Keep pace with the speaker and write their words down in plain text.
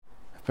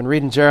Been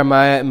reading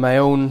Jeremiah in my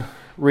own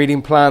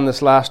reading plan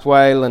this last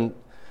while and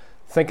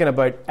thinking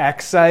about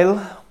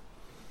exile,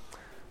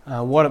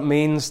 what it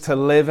means to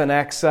live in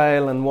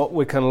exile and what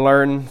we can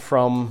learn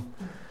from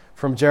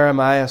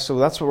Jeremiah. So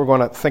that's what we're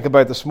going to think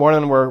about this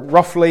morning. We're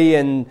roughly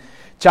in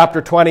chapter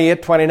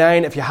 28,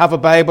 29. If you have a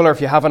Bible or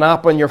if you have an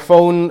app on your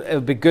phone, it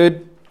would be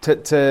good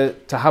to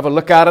have a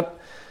look at it.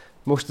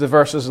 Most of the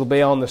verses will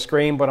be on the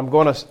screen, but I'm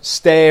going to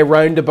stay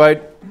round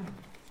about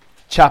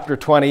chapter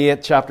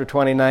 28, chapter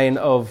 29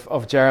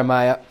 of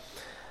Jeremiah.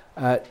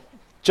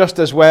 Just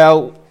as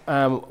well,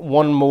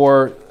 one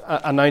more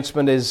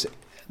announcement is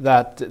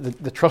that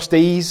the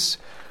trustees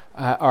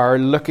are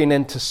looking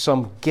into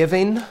some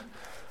giving.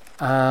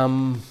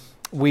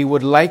 We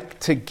would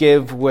like to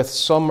give with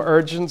some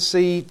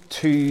urgency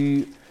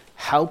to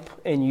help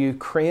in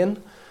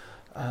Ukraine.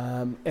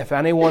 If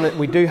anyone,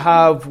 we do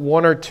have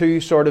one or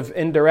two sort of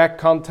indirect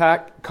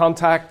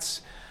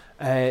contacts.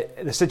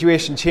 The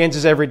situation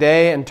changes every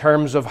day in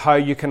terms of how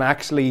you can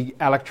actually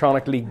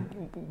electronically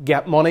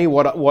get money,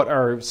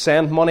 or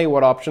send money,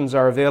 what options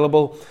are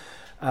available.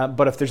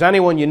 But if there's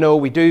anyone you know,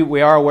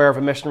 we are aware of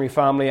a missionary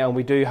family, and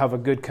we do have a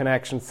good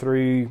connection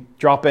through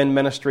Drop-In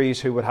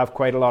Ministries, who would have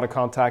quite a lot of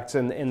contacts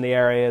in the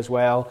area as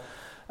well.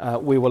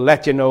 We will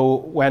let you know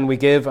when we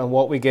give and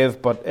what we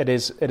give, but it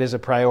is a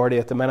priority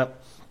at the minute.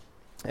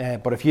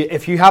 But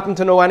if you happen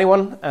to know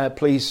anyone,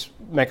 please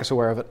make us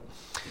aware of it.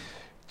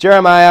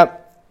 Jeremiah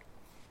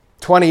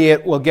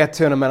 28 we'll get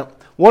to in a minute.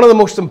 One of the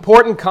most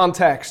important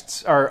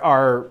contexts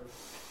or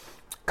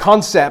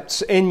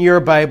concepts in your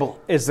Bible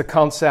is the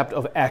concept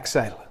of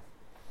exile.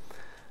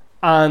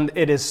 And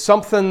it is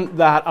something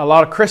that a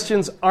lot of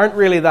Christians aren't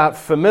really that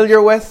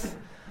familiar with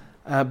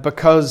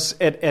because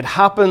it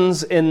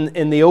happens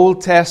in the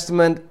Old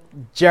Testament,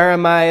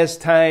 Jeremiah's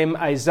time,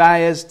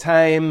 Isaiah's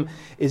time,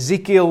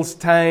 Ezekiel's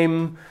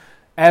time,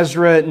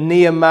 Ezra,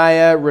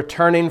 Nehemiah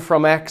returning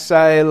from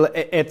exile.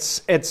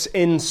 It's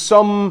in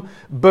some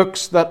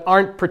books that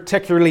aren't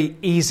particularly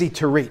easy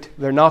to read.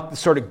 They're not the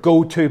sort of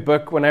go-to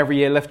book whenever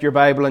you lift your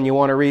Bible and you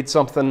want to read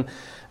something.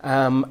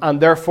 And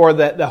therefore,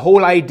 the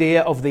whole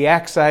idea of the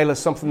exile is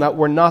something that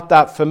we're not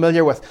that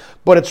familiar with.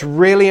 But it's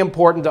really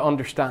important to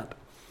understand.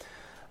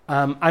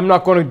 I'm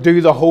not going to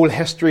do the whole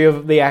history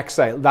of the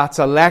exile. That's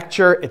a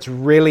lecture. It's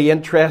really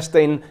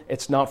interesting.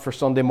 It's not for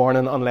Sunday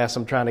morning unless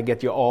I'm trying to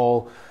get you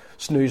all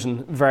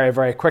snoozing very,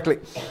 very quickly.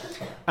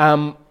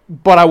 But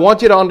I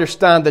want you to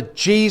understand that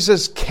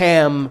Jesus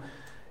came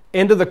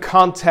into the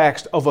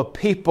context of a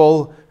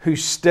people who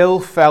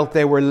still felt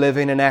they were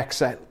living in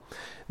exile.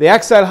 The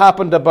exile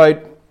happened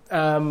about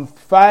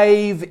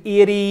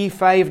 580,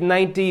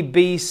 590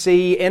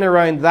 BC, in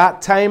around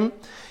that time.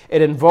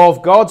 It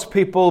involved God's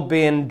people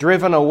being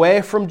driven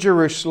away from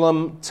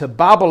Jerusalem to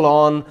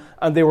Babylon,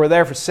 and they were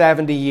there for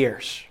 70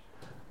 years,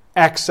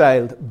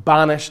 exiled,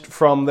 banished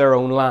from their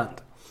own land.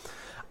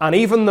 And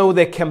even though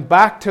they came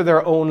back to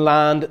their own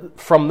land,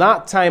 from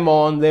that time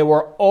on, they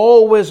were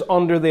always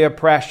under the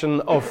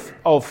oppression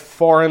of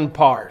foreign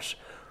powers.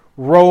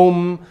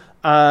 Rome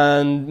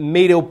and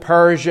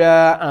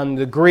Medo-Persia and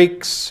the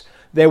Greeks,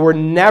 they were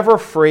never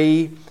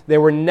free. They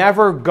were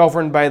never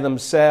governed by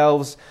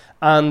themselves.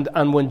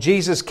 And when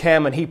Jesus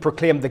came and he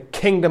proclaimed the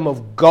kingdom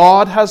of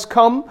God has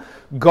come,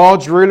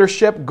 God's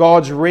rulership,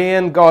 God's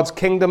reign, God's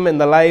kingdom in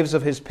the lives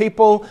of his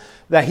people,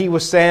 that he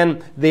was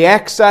saying the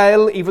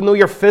exile, even though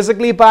you're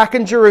physically back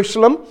in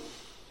Jerusalem,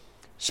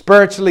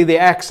 spiritually the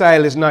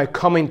exile is now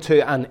coming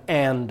to an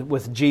end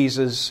with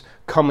Jesus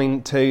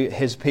coming to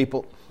his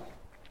people.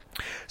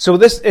 So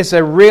this is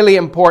a really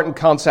important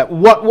concept.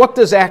 What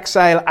does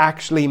exile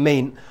actually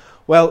mean?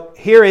 Well,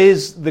 here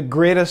is the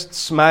greatest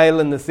smile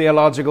in the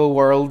theological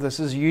world. This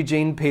is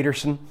Eugene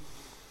Peterson,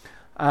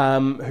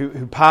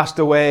 who passed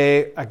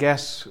away, I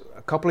guess,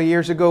 a couple of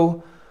years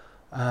ago.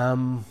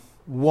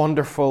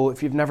 Wonderful.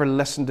 If you've never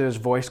listened to his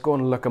voice, go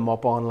and look him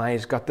up online.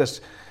 He's got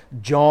this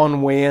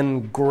John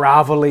Wayne,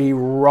 gravelly,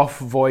 rough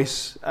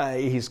voice.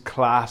 He's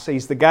class.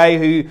 He's the guy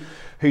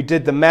who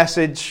did the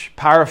Message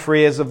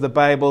paraphrase of the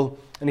Bible,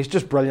 and he's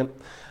just brilliant.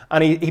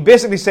 And he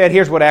basically said,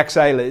 here's what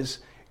exile is.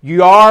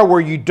 You are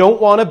where you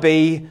don't want to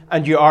be,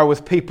 and you are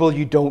with people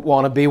you don't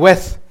want to be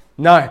with.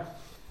 Now,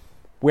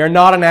 we're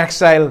not in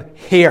exile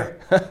here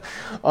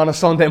on a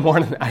Sunday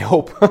morning, I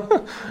hope.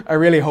 I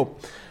really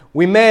hope.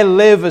 We may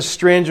live as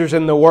strangers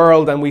in the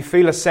world, and we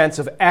feel a sense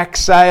of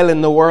exile in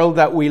the world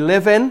that we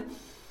live in,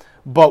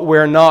 but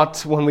we're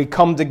not. When we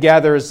come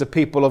together as the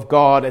people of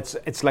God,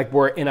 it's like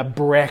we're in a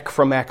break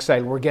from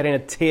exile. We're getting a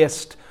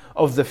taste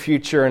of the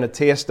future and a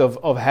taste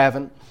of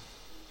heaven.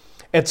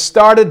 It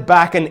started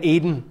back in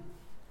Eden.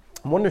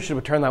 I wonder, should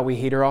we turn that wee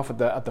heater off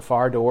at the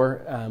far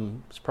door?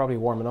 It's probably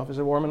warm enough. Is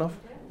it warm enough?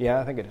 Yeah,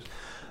 I think it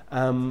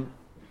is.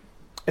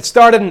 It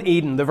started in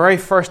Eden. The very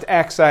first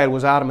exile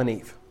was Adam and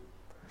Eve.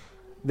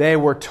 They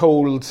were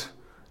told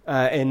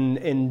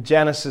in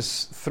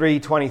Genesis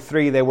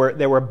 3:23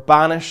 they were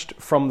banished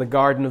from the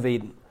Garden of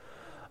Eden,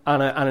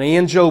 and an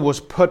angel was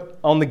put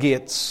on the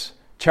gates.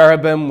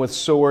 Cherubim with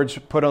swords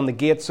put on the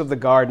gates of the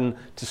garden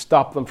to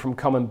stop them from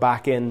coming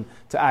back in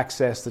to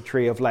access the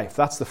tree of life.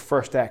 That's the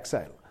first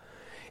exile.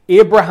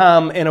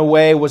 Abraham, in a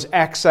way, was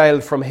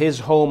exiled from his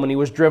home and he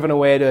was driven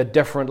away to a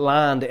different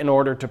land in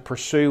order to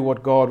pursue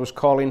what God was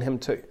calling him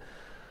to.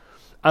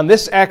 And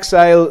this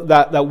exile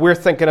that we're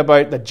thinking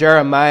about, that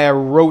Jeremiah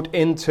wrote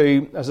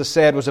into, as I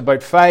said, was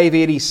about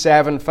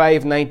 587,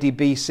 590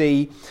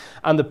 BC,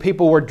 and the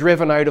people were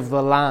driven out of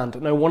the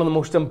land. Now, one of the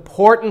most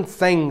important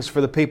things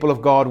for the people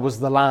of God was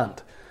the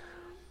land.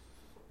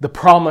 The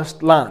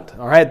promised land.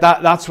 All right,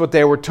 that's what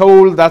they were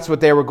told. That's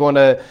what they were going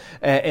to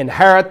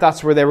inherit.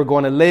 That's where they were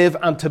going to live.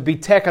 And to be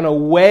taken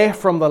away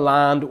from the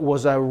land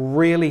was a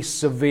really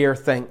severe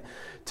thing.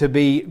 To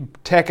be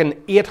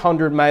taken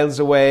 800 miles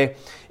away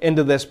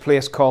into this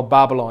place called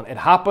Babylon. It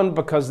happened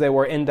because they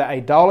were into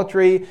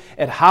idolatry.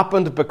 It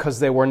happened because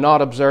they were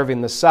not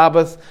observing the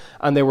Sabbath,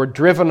 and they were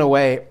driven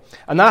away.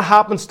 And that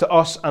happens to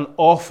us an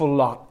awful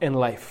lot in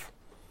life.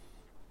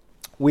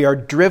 We are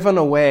driven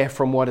away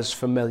from what is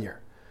familiar.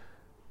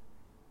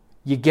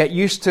 You get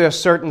used to a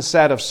certain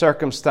set of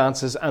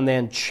circumstances, and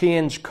then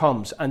change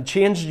comes. And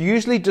change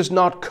usually does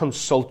not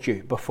consult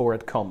you before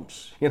it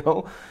comes, you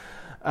know.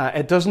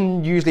 It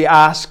doesn't usually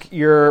ask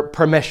your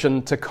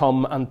permission to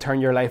come and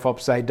turn your life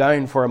upside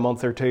down for a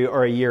month or two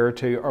or a year or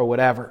two or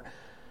whatever.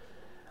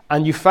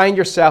 And you find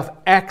yourself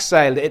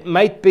exiled. It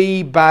might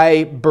be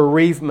by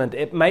bereavement.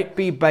 It might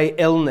be by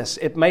illness.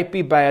 It might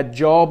be by a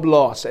job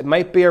loss. It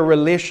might be a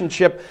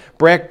relationship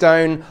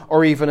breakdown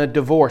or even a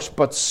divorce.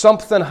 But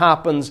something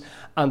happens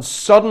and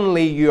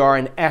suddenly you are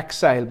in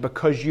exile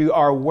because you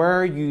are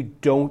where you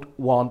don't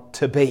want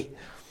to be.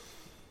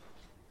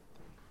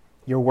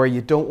 You're where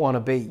you don't want to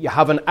be. You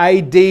have an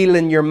ideal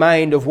in your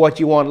mind of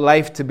what you want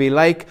life to be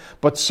like,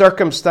 but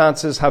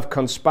circumstances have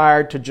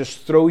conspired to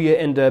just throw you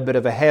into a bit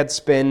of a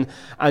headspin,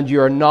 and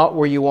you're not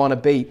where you want to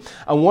be.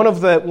 And one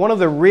of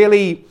the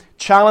really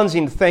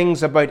challenging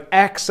things about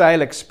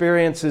exile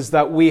experiences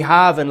that we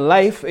have in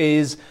life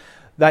is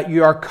that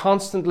you are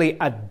constantly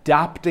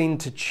adapting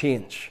to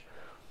change.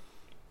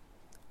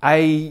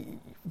 I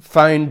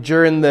found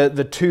during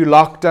the two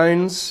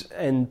lockdowns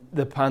in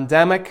the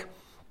pandemic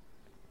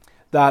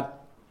that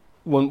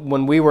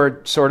when we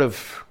were sort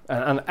of,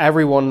 and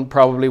everyone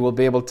probably will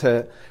be able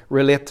to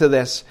relate to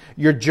this,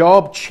 your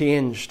job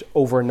changed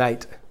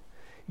overnight.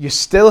 You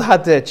still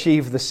had to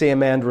achieve the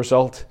same end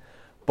result,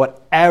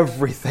 but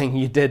everything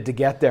you did to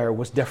get there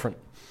was different.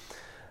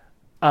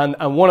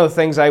 And one of the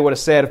things I would have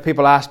said if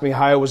people asked me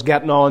how I was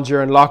getting on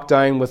during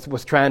lockdown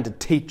with trying to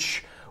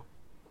teach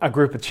a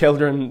group of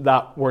children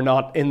that were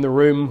not in the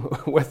room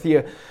with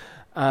you,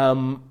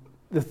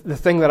 the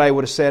thing that I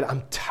would have said,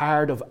 I'm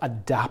tired of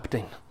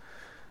adapting.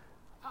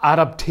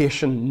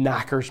 Adaptation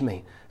knackers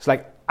me. It's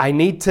like, I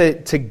need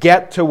to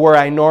get to where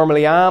I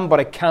normally am, but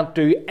I can't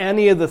do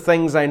any of the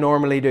things I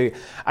normally do.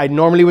 I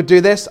normally would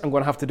do this, I'm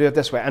going to have to do it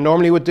this way. I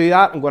normally would do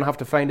that, I'm going to have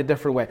to find a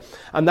different way.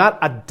 And that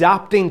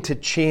adapting to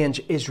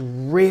change is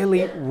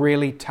really,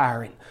 really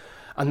tiring.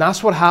 And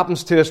that's what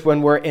happens to us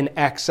when we're in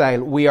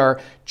exile. We are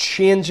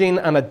changing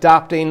and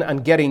adapting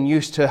and getting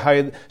used to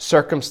how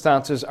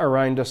circumstances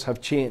around us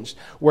have changed.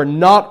 We're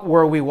not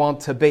where we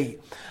want to be.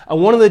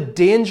 And one of the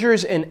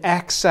dangers in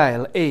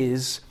exile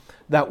is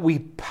that we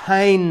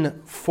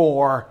pine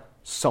for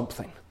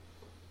something.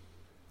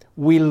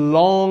 We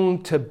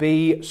long to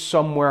be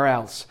somewhere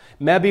else.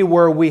 Maybe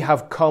where we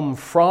have come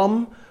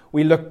from.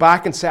 We look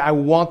back and say, I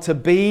want to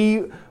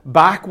be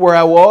back where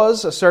I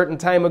was a certain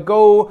time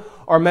ago.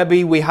 Or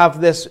maybe we have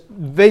this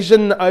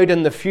vision out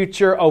in the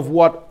future of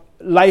what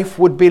life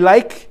would be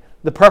like,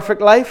 the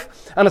perfect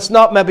life. And it's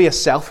not maybe a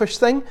selfish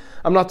thing.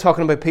 I'm not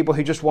talking about people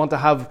who just want to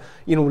have,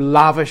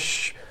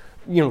 lavish,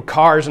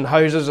 cars and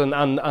houses and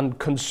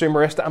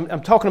consumerist.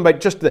 I'm talking about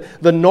just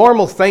the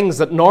normal things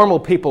that normal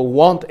people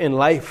want in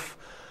life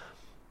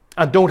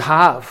and don't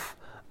have.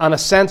 And a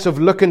sense of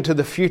looking to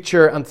the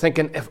future and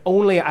thinking, if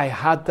only I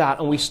had that.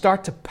 And we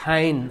start to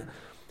pine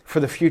for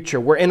the future.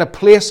 We're in a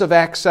place of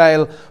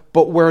exile,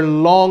 but we're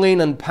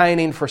longing and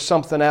pining for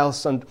something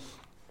else. And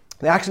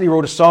they actually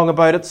wrote a song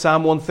about it,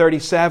 Psalm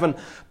 137.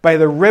 By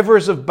the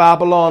rivers of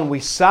Babylon, we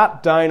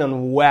sat down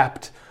and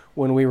wept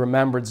when we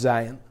remembered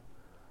Zion.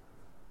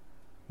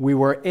 We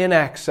were in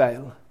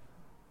exile,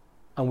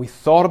 and we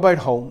thought about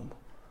home.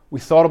 We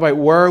thought about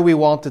where we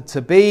wanted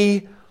to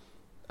be,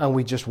 and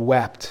we just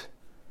wept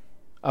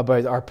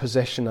about our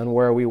position and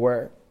where we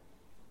were.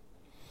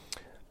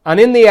 And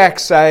in the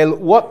exile,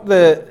 what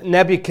the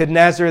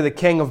Nebuchadnezzar, the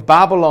king of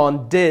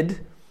Babylon,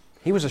 did,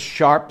 he was a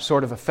sharp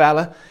sort of a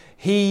fella.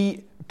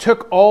 He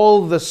took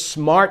all the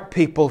smart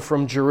people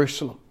from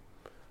Jerusalem.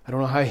 I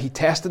don't know how he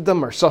tested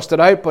them or sussed it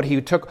out, but he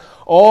took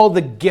all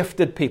the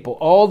gifted people,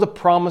 all the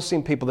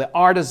promising people, the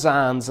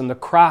artisans and the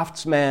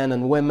craftsmen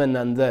and women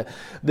and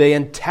the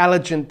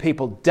intelligent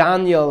people,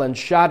 Daniel and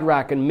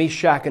Shadrach and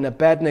Meshach and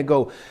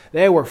Abednego.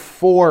 They were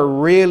 4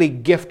 really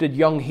gifted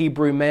young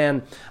Hebrew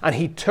men, and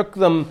he took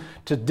them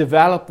to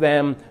develop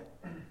them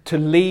to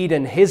lead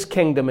in his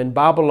kingdom in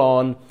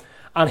Babylon,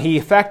 and he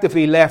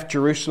effectively left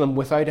Jerusalem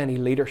without any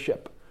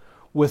leadership,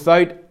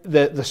 without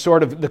the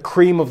sort of the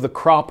cream of the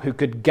crop who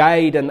could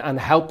guide and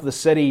help the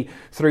city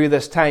through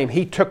this time.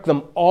 He took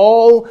them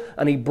all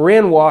and he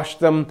brainwashed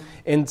them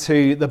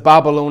into the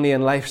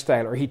Babylonian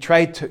lifestyle, or he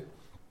tried to.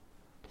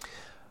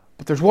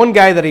 But there's one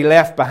guy that he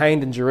left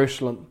behind in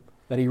Jerusalem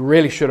that he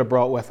really should have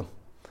brought with him.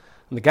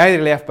 And the guy that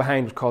he left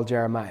behind was called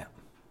Jeremiah.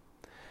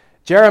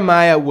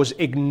 Jeremiah was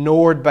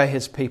ignored by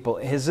his people.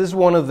 His is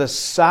one of the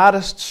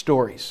saddest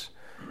stories.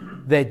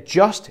 They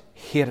just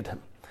hated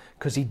him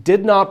because he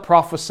did not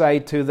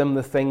prophesy to them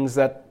the things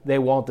that they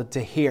wanted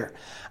to hear.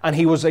 And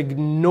he was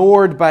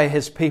ignored by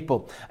his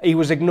people. He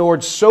was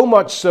ignored so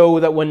much so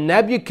that when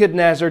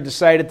Nebuchadnezzar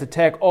decided to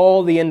take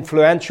all the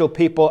influential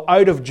people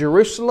out of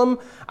Jerusalem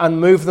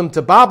and move them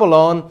to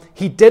Babylon,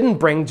 he didn't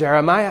bring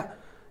Jeremiah.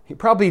 He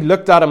probably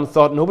looked at him and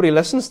thought, nobody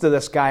listens to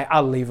this guy,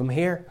 I'll leave him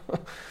here.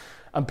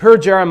 And poor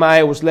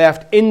Jeremiah was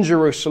left in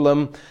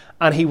Jerusalem,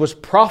 and he was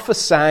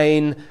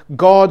prophesying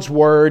God's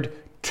word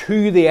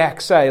to the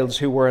exiles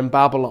who were in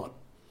Babylon.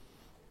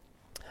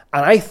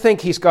 And I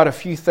think he's got a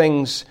few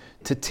things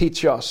to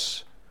teach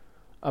us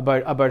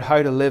about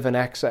how to live in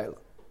exile.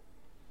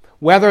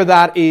 Whether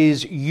that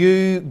is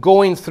you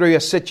going through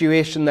a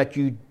situation that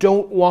you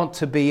don't want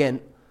to be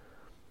in,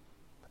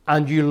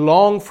 and you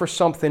long for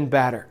something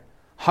better.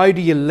 How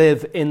do you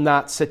live in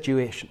that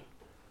situation?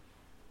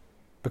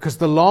 Because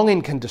the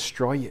longing can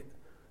destroy you.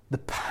 The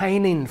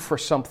pining for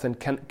something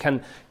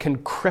can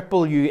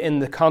cripple you in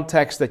the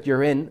context that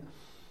you're in.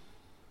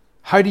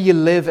 How do you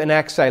live in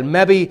exile?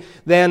 Maybe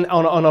then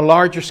on a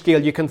larger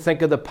scale you can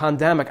think of the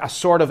pandemic, a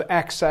sort of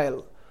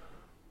exile.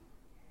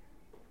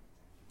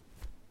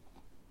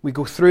 We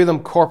go through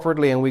them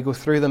corporately and we go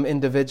through them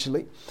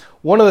individually.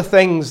 One of the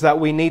things that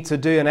we need to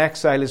do in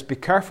exile is be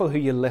careful who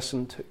you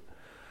listen to.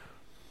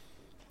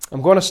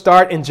 I'm going to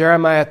start in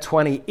Jeremiah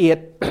 28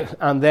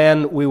 and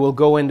then we will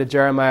go into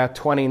Jeremiah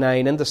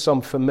 29, into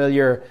some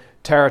familiar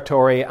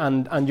territory,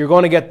 and you're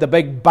going to get the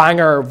big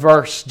banger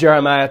verse,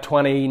 Jeremiah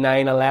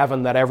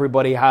 29:11, that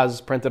everybody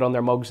has printed on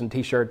their mugs and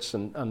t-shirts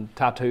and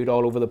tattooed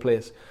all over the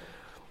place.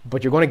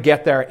 But you're going to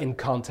get there in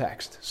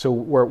context. So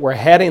we're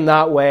heading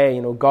that way.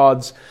 You know,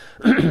 God's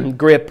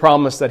great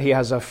promise that He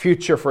has a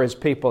future for His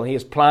people. He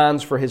has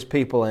plans for His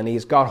people, and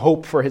He's got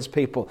hope for His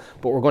people.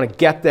 But we're going to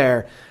get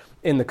there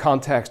in the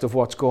context of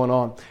what's going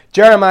on.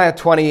 Jeremiah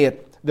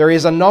 28, there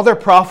is another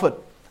prophet,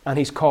 and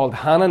he's called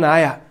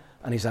Hananiah,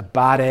 and he's a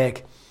bad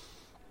egg.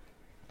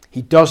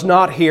 He does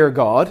not hear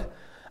God,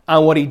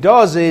 and what he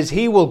does is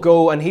he will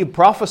go and he'll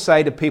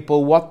prophesy to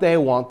people what they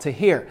want to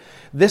hear.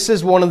 This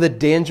is one of the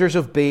dangers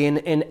of being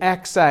in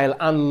exile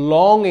and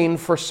longing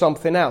for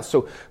something else.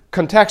 So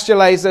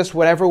contextualize this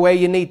whatever way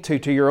you need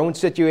to your own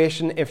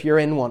situation if you're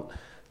in one.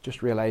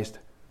 Just realized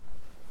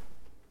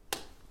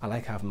I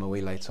like having my wee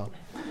lights on.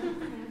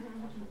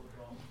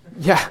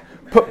 Yeah,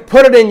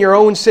 put it in your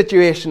own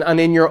situation and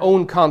in your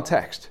own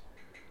context.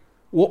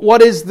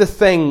 What is the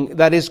thing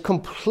that is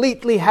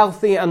completely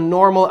healthy and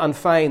normal and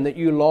fine that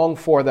you long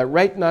for, that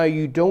right now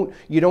you don't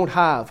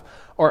have,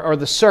 or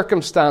the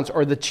circumstance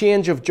or the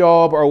change of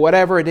job or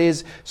whatever it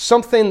is,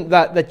 something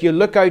that you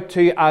look out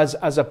to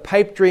as a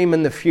pipe dream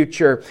in the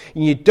future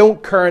and you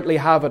don't currently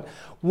have it.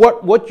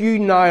 What you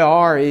now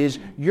are is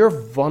you're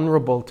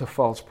vulnerable to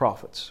false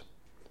prophets.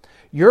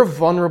 You're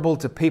vulnerable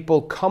to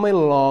people coming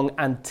along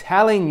and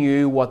telling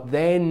you what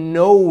they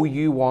know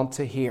you want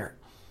to hear,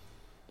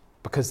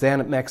 because then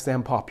it makes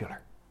them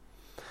popular.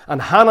 And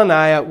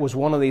Hananiah was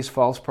one of these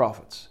false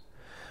prophets.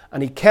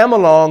 And he came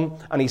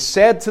along and he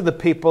said to the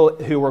people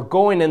who were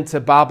going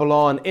into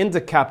Babylon, into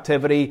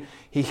captivity,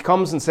 he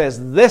comes and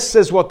says, "This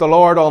is what the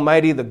Lord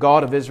Almighty, the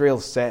God of Israel,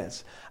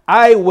 says.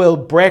 I will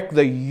break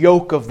the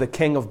yoke of the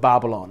king of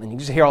Babylon." And you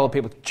just hear all the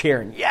people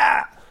cheering.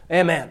 Yeah,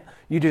 amen.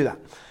 You do that.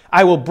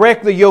 "I will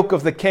break the yoke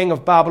of the king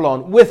of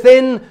Babylon.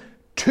 Within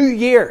 2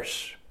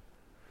 years,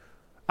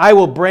 I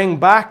will bring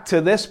back to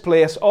this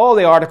place all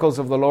the articles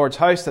of the Lord's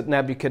house that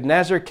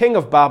Nebuchadnezzar, king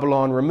of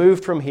Babylon,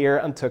 removed from here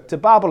and took to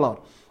Babylon.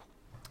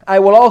 I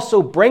will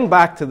also bring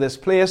back to this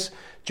place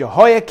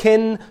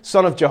Jehoiakim,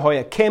 son of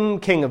Jehoiakim,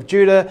 king of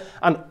Judah,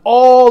 and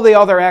all the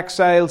other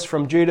exiles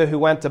from Judah who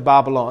went to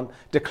Babylon,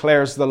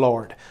 declares the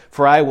Lord.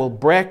 For I will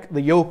break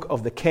the yoke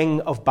of the king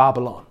of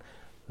Babylon."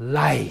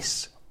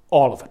 Lies,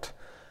 all of it.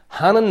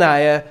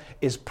 Hananiah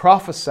is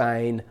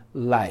prophesying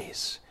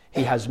lies.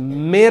 He has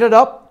made it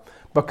up,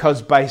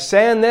 because by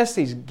saying this,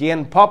 he's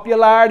gained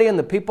popularity and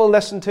the people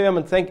listen to him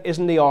and think,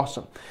 isn't he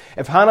awesome?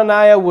 If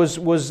Hananiah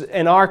was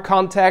in our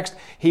context,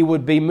 he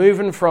would be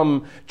moving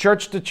from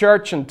church to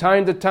church and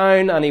town to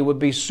town, and he would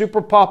be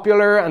super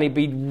popular, and he'd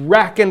be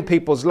wrecking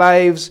people's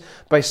lives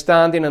by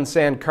standing and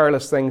saying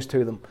careless things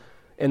to them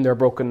in their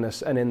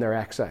brokenness and in their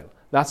exile.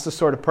 That's the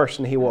sort of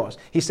person he was.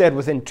 He said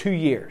within 2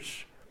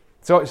 years.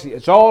 So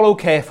it's all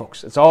okay,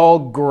 folks. It's all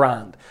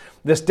grand.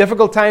 This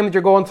difficult time that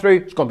you're going through,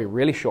 it's going to be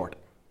really short.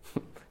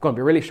 Going to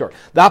be really short.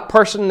 That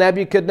person,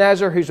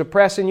 Nebuchadnezzar, who's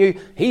oppressing you,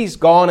 he's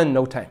gone in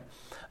no time.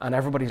 And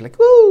everybody's like,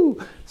 woo,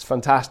 it's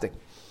fantastic.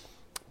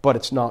 But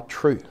it's not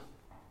true.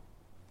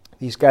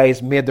 These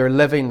guys made their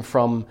living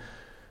from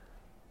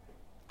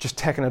just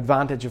taking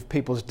advantage of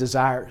people's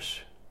desires,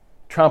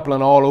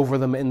 trampling all over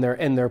them in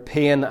their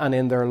pain and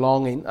in their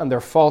longing, and their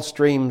false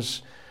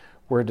dreams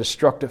were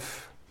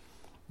destructive.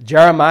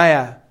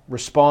 Jeremiah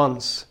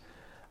responds,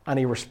 and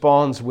he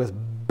responds with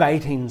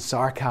biting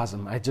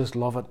sarcasm. I just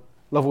love it.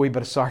 Love a wee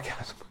bit of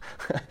sarcasm.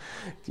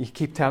 You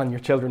keep telling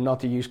your children not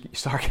to use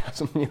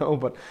sarcasm,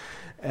 but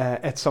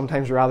it's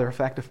sometimes rather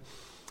effective.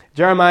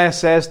 Jeremiah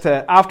says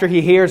after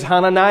he hears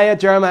Hananiah,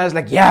 Jeremiah's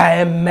like,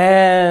 yeah,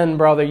 amen,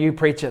 brother, you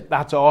preach it.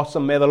 That's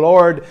awesome. May the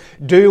Lord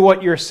do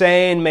what you're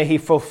saying. May he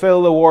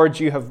fulfill the words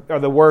you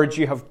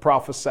have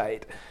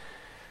prophesied.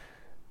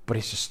 But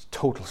he's just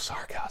total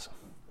sarcasm.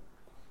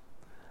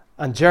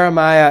 And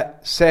Jeremiah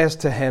says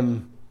to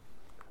him,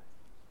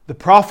 the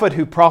prophet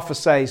who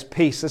prophesies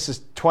peace, this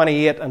is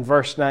 28 and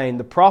verse 9,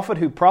 the prophet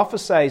who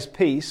prophesies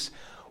peace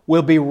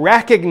will be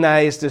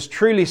recognized as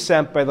truly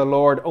sent by the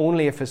Lord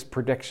only if his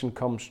prediction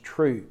comes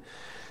true.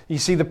 You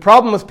see, the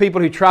problem with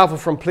people who travel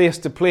from place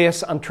to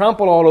place and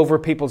trample all over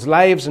people's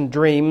lives and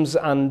dreams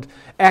and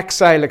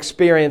exile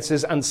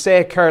experiences and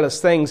say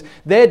careless things,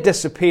 they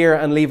disappear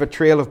and leave a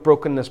trail of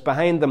brokenness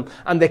behind them,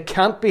 and they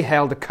can't be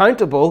held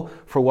accountable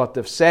for what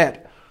they've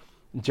said.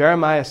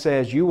 Jeremiah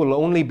says, you will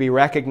only be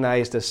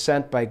recognized as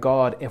sent by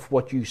God if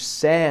what you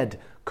said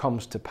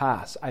comes to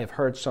pass. I have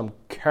heard some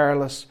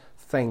careless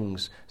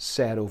things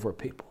said over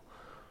people.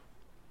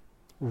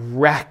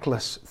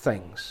 Reckless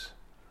things.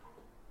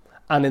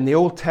 And in the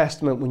Old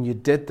Testament, when you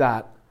did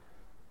that,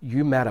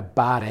 you met a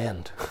bad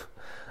end.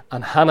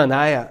 And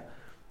Hananiah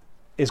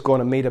is going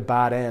to meet a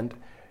bad end.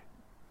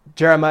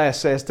 Jeremiah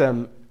says to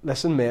him,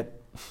 listen, mate,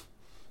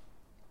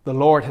 the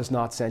Lord has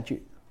not sent you.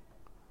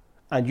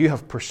 And you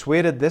have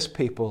persuaded this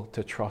people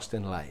to trust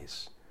in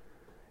lies.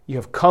 You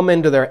have come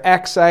into their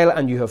exile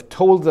and you have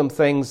told them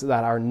things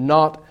that are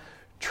not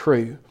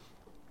true.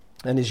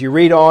 And as you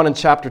read on in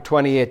chapter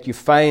 28, you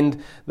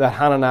find that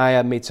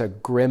Hananiah meets a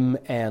grim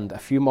end. A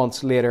few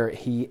months later,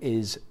 he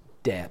is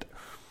dead.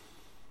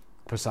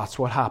 Because that's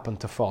what happened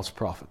to false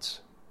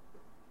prophets.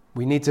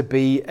 We need to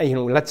be,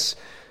 let's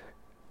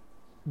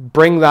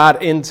bring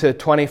that into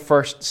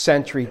 21st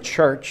century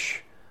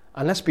church.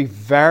 And let's be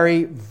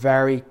very,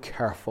 very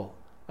careful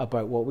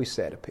about what we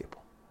say to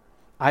people.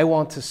 I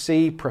want to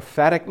see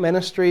prophetic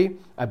ministry.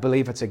 I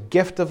believe it's a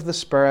gift of the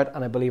Spirit,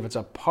 and I believe it's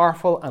a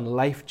powerful and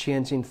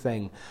life-changing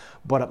thing.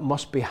 But it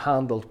must be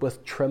handled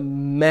with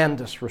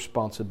tremendous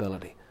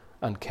responsibility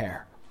and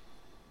care.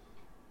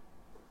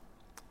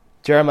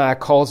 Jeremiah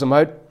calls him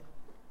out.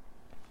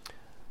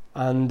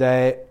 And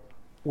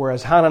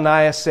whereas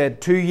Hananiah said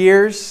 2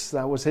 years,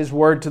 that was his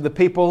word to the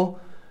people,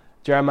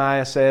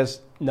 Jeremiah says,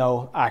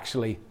 no,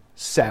 actually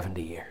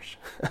 70 years.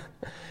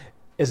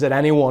 Is it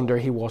any wonder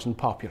he wasn't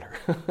popular?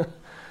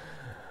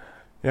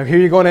 Who are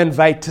you going to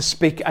invite to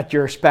speak at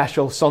your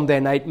special Sunday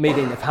night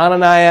meeting? If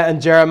Hananiah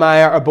and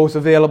Jeremiah are both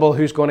available,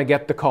 who's going to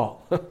get the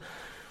call?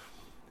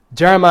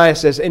 Jeremiah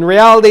says, in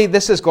reality,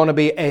 this is going to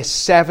be a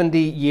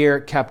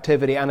 70-year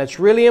captivity. And it's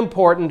really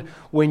important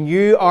when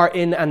you are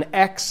in an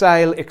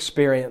exile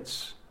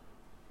experience,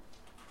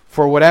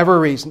 for whatever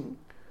reason,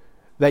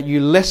 that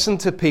you listen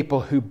to people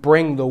who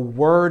bring the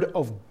Word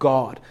of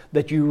God,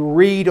 that you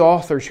read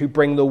authors who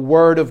bring the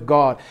Word of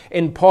God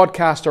in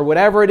podcast or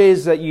whatever it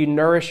is that you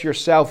nourish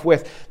yourself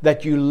with,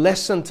 that you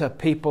listen to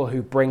people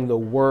who bring the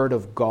Word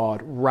of God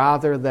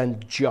rather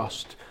than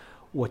just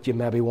what you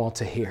maybe want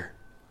to hear.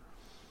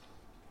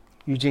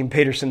 Eugene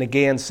Peterson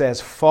again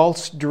says,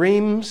 false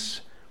dreams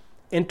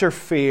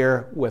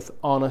interfere with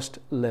honest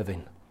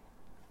living.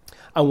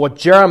 And what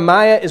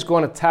Jeremiah is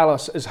going to tell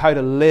us is how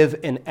to live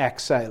in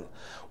exile.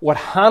 What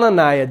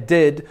Hananiah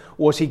did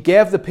was he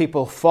gave the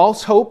people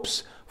false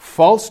hopes,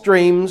 false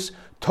dreams,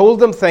 told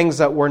them things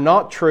that were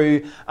not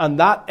true, and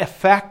that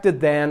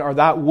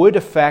would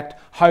affect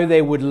how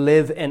they would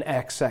live in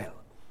exile.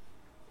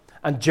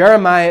 And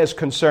Jeremiah is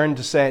concerned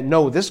to say,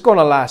 no, this is going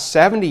to last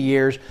 70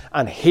 years,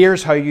 and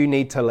here's how you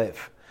need to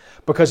live.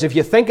 Because if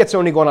you think it's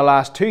only going to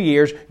last 2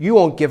 years, you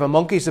won't give a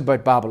monkey's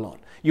about Babylon.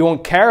 You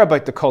won't care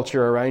about the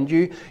culture around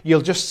you.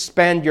 You'll just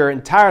spend your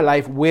entire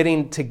life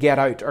waiting to get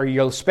out, or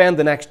you'll spend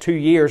the next 2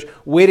 years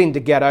waiting to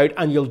get out,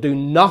 and you'll do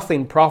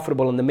nothing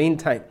profitable in the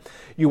meantime.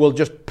 You will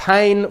just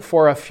pine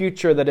for a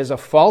future that is a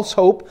false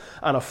hope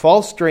and a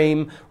false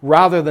dream,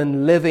 rather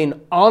than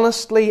living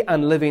honestly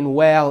and living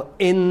well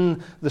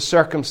in the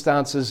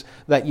circumstances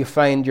that you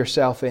find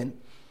yourself in.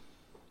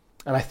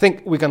 And I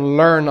think we can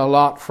learn a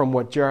lot from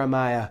what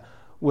Jeremiah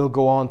will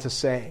go on to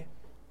say.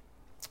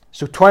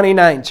 So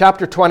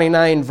chapter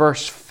 29,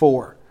 verse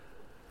 4.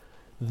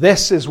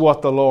 This is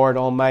what the Lord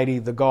Almighty,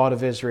 the God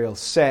of Israel,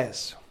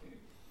 says.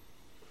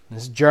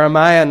 This is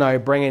Jeremiah now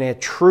bringing a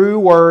true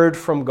word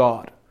from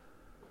God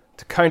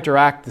to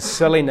counteract the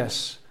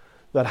silliness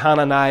that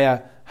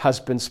Hananiah has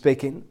been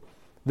speaking.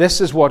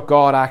 This is what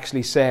God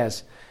actually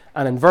says.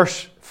 And in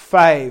verse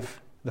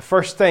 5, the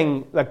first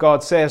thing that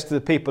God says to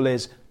the people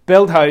is,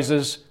 build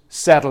houses,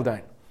 settle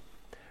down.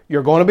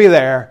 You're going to be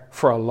there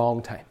for a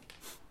long time.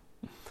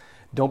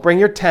 Don't bring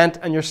your tent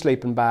and your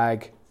sleeping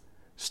bag.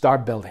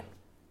 Start building.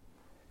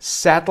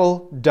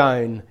 Settle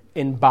down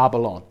in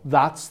Babylon.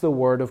 That's the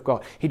word of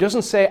God. He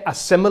doesn't say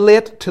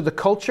assimilate to the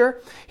culture.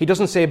 He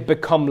doesn't say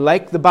become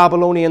like the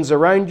Babylonians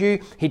around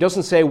you. He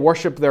doesn't say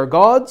worship their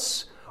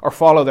gods or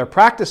follow their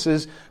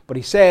practices. But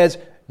he says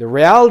the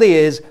reality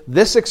is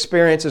this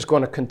experience is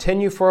going to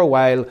continue for a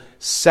while.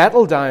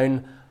 Settle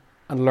down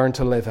and learn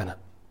to live in it.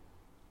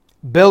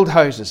 Build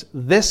houses.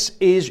 This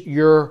is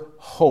your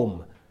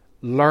home.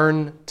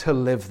 Learn to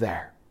live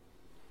there.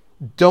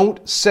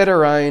 Don't sit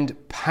around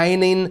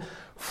pining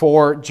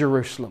for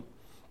Jerusalem.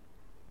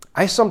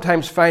 I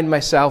sometimes find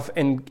myself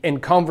in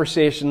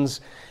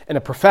conversations in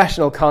a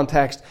professional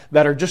context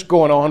that are just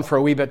going on for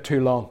a wee bit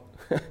too long.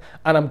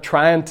 And I'm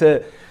trying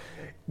to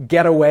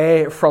get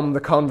away from the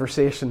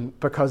conversation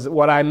because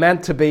what I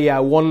meant to be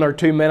a 1 or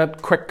 2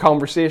 minute quick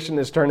conversation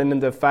is turning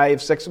into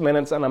 5-6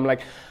 minutes, and I'm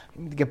like,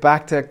 I need to get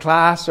back to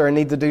class or I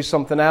need to do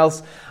something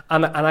else.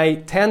 And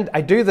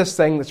I do this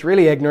thing that's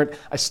really ignorant.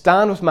 I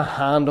stand with my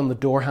hand on the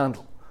door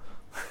handle.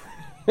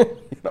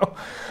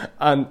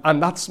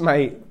 And that's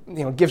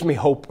gives me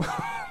hope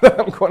that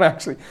I'm going to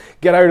actually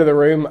get out of the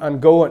room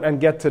and go and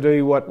get to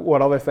do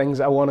what other things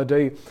I want to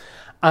do.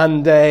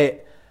 And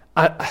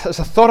as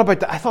I thought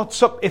about that, I thought,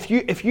 so if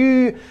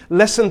you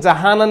listen to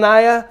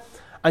Hananiah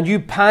and you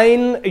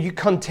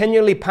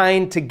continually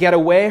pine to get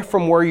away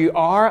from where you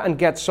are and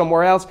get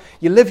somewhere else,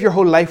 you live your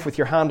whole life with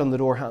your hand on the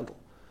door handle,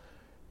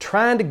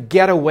 trying to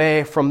get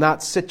away from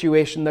that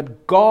situation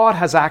that God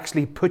has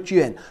actually put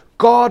you in.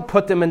 God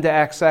put them into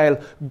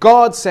exile.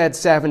 God said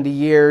 70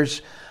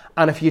 years.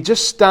 And if you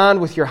just stand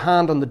with your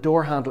hand on the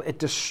door handle, it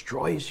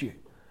destroys you.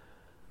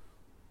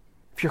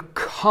 If you're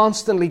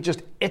constantly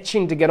just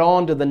itching to get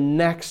on to the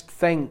next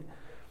thing,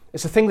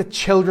 it's a thing that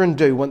children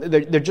do when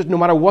they're just, no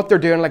matter what they're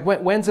doing, like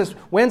when's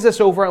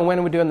this over and when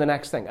are we doing the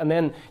next thing? And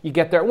then you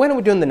get there, when are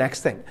we doing the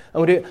next thing?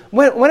 And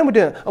when are we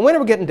doing it? And when are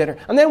we getting dinner?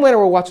 And then when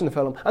are we watching the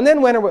film? And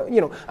then when are we,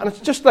 and it's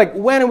just like,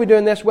 when are we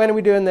doing this? When are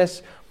we doing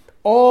this?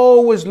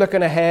 Always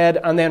looking ahead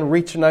and then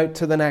reaching out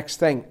to the next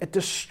thing. It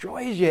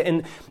destroys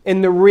you.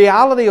 In the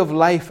reality of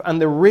life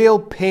and the real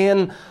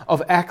pain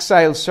of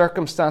exile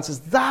circumstances,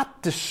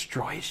 that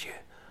destroys you.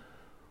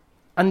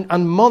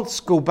 And months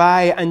go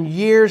by and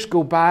years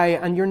go by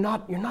and you're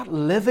not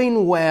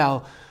living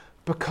well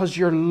because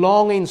you're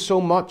longing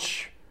so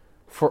much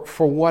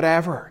for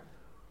whatever.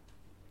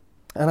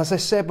 And as I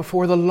said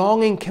before, the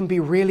longing can be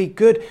really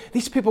good.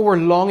 These people were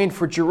longing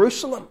for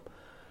Jerusalem.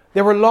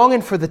 They were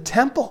longing for the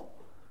temple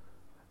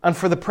and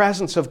for the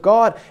presence of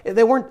God.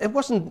 It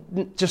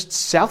wasn't just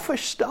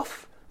selfish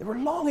stuff. They were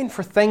longing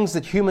for things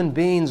that human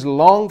beings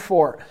long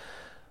for.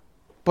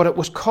 But it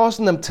was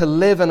causing them to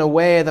live in a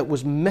way that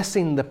was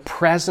missing the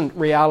present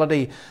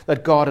reality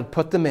that God had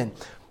put them in.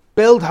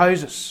 Build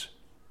houses.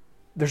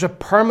 There's a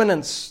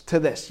permanence to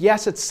this.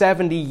 Yes, it's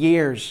 70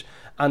 years.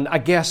 And I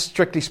guess,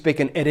 strictly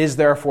speaking, it is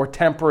therefore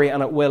temporary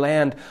and it will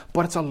end.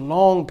 But it's a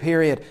long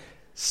period.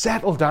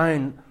 Settle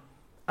down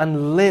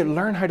and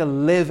learn how to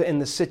live in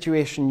the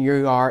situation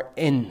you are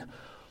in.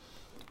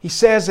 He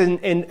says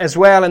as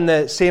well in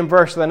the same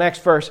verse, the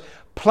next verse,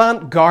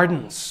 plant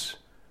gardens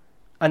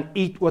and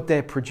eat what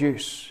they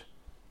produce.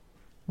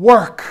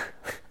 Work.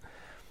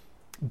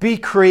 Be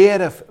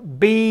creative.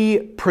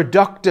 Be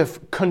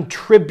productive.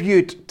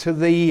 Contribute to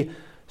the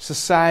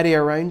society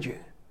around you.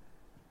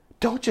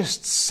 Don't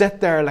just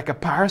sit there like a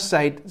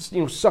parasite,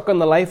 sucking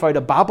the life out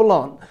of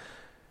Babylon.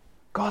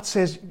 God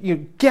says,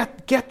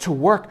 get to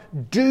work.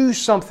 Do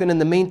something in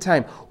the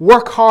meantime.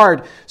 Work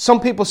hard.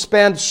 Some people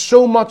spend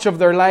so much of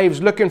their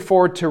lives looking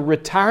forward to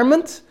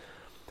retirement,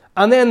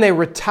 and then they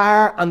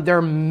retire and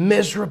they're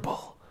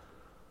miserable.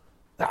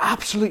 They're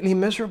absolutely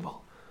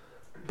miserable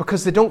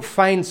because they don't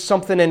find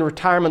something in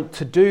retirement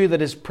to do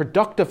that is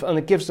productive and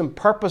that gives them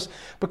purpose,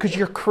 because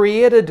you're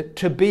created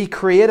to be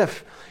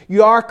creative.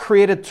 You are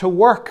created to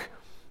work.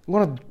 I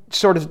want to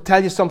sort of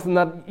tell you something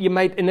that you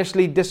might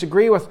initially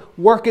disagree with.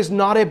 Work is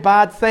not a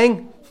bad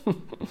thing.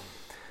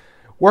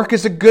 Work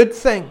is a good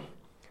thing.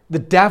 The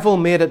devil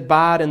made it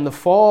bad in the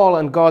fall,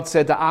 and God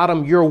said to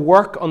Adam, your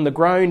work on the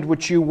ground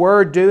which you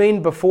were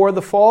doing before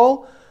the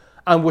fall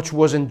and which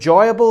was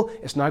enjoyable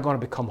is now going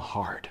to become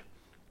hard.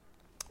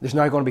 There's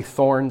now going to be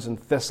thorns and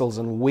thistles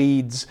and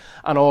weeds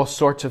and all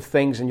sorts of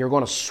things, and you're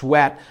going to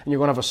sweat and you're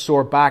going to have a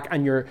sore back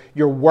and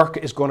your work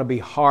is going to be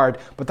hard.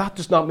 But that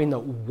does not mean that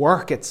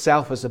work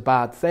itself is a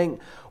bad thing.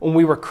 When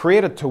we were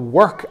created to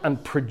work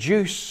and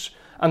produce,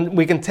 and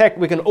we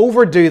can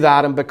overdo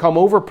that and become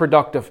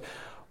overproductive,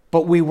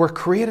 but we were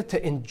created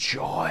to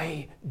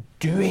enjoy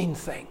doing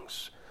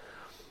things.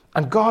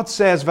 And God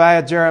says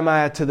via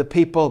Jeremiah to the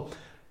people,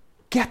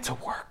 get to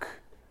work.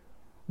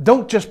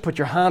 Don't just put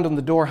your hand on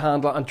the door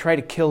handle and try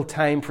to kill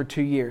time for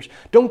 2 years.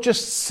 Don't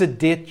just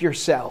sedate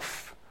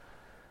yourself.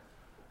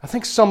 I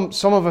think some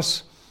of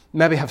us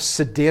maybe have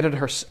sedated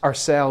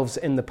ourselves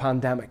in the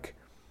pandemic.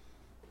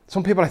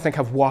 Some people, I think,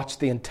 have watched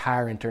the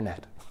entire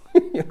internet.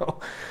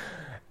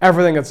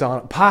 Everything that's on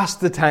it, past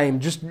the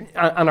time,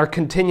 and are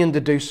continuing to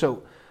do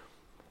so.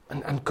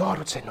 And God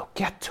would say, no,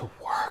 get to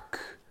work.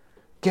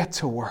 Get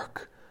to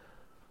work.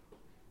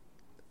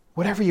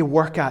 Whatever you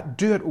work at,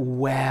 do it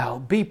well.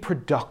 Be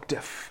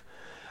productive.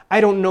 I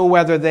don't know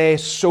whether they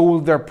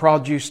sold their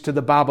produce to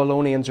the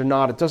Babylonians or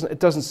not. It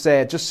doesn't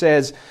say. It just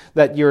says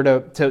that you're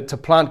to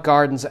plant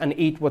gardens and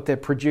eat what they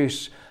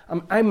produce.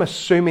 I'm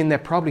assuming they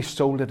probably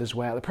sold it as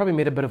well. They probably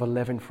made a bit of a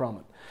living from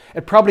it.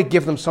 It probably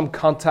gave them some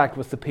contact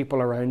with the people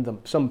around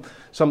them,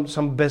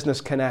 some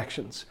business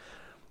connections.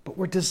 But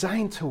we're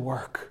designed to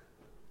work.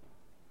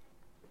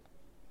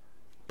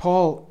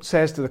 Paul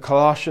says to the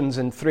Colossians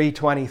in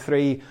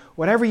 3:23,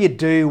 whatever you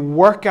do,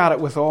 work at it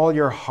with all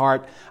your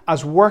heart,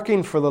 as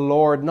working for the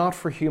Lord, not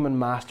for human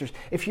masters.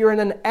 If you're in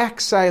an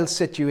exile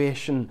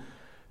situation,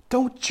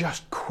 don't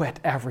just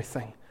quit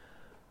everything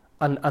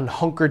and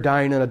hunker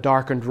down in a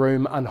darkened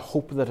room and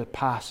hope that it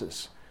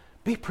passes.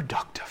 Be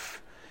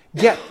productive.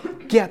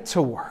 Get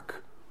to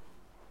work.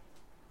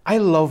 I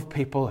love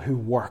people who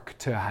work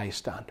to a high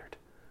standard.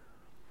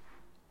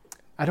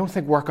 I don't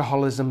think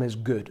workaholism is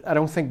good. I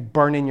don't think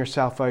burning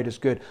yourself out is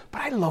good.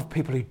 But I love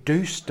people who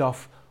do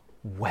stuff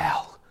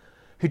well,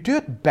 who do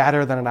it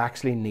better than it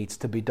actually needs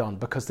to be done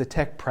because they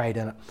take pride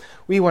in it.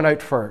 We went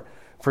out for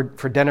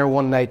dinner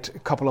one night a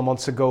couple of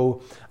months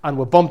ago, and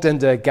we bumped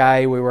into a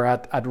guy. We were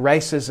at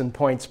Rice's in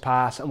Points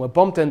Pass, and we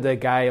bumped into a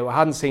guy we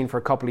hadn't seen for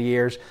a couple of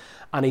years,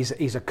 and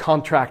he's a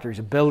contractor, he's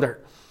a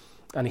builder.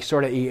 And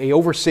he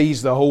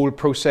oversees the whole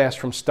process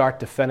from start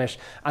to finish.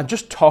 And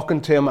just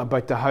talking to him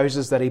about the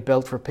houses that he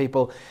built for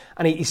people.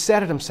 And he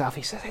said it himself.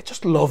 He said, I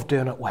just love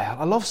doing it well.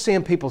 I love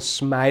seeing people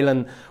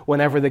smiling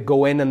whenever they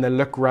go in and they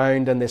look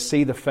round and they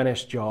see the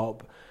finished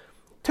job.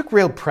 Took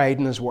real pride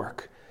in his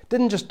work.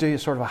 Didn't just do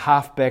sort of a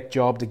half-baked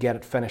job to get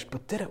it finished,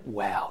 but did it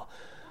well.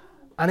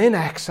 And in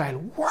exile,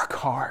 work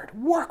hard,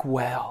 work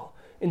well.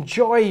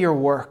 Enjoy your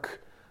work.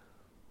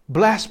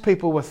 Bless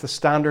people with the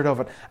standard of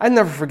it. I'll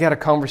never forget a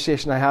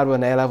conversation I had with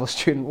an A-level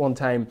student one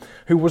time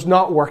who was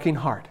not working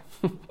hard.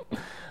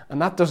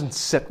 And that doesn't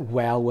sit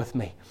well with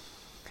me.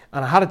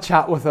 And I had a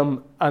chat with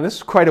him, and this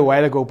is quite a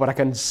while ago, but I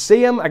can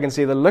see him, I can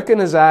see the look in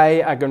his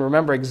eye, I can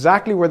remember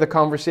exactly where the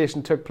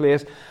conversation took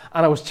place.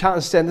 And I was chatting,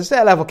 saying, this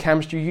A-level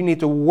chemistry, you need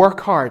to work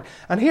hard.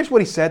 And here's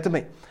what he said to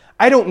me.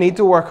 I don't need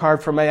to work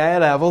hard for my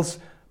A-levels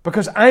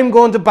because I'm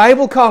going to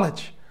Bible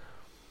college.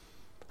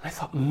 And I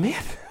thought, mate,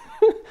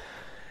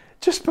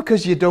 just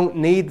because you don't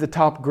need the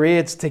top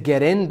grades to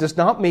get in does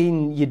not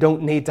mean you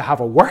don't need to have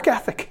a work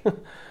ethic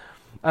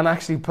and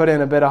actually put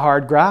in a bit of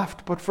hard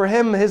graft. But for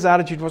him, his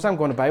attitude was, I'm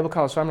going to Bible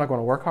college, so I'm not going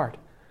to work hard.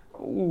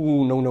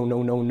 Ooh,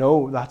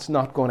 no. That's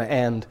not going to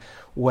end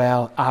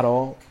well at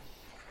all.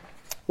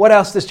 What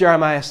else does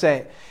Jeremiah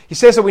say? He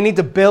says that we need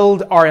to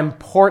build our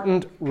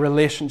important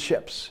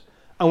relationships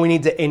and we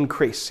need to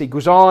increase. He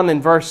goes on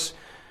in verse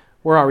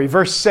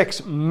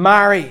 6,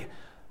 marry.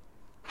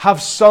 Have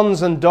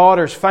sons and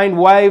daughters. Find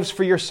wives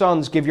for your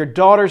sons. Give your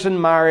daughters in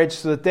marriage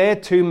so that they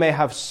too may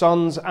have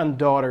sons and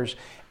daughters.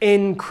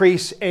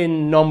 Increase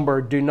in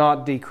number. Do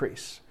not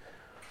decrease.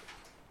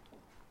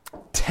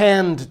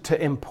 Tend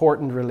to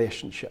important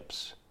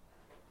relationships.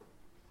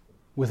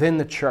 Within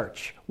the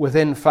church,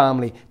 within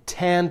family,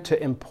 tend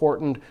to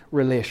important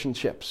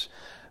relationships.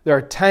 There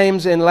are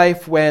times in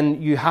life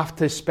when you have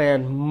to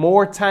spend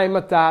more time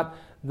at that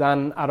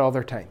than at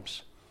other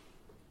times.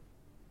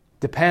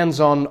 Depends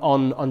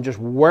on just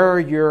where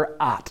you're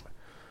at,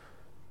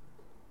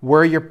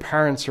 where your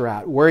parents are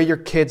at, where your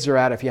kids are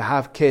at if you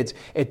have kids.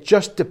 It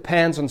just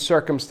depends on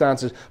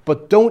circumstances.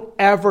 But don't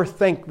ever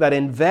think that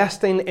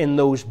investing in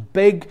those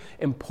big,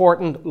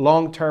 important,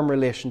 long-term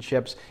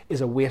relationships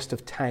is a waste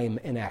of time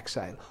in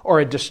exile or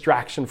a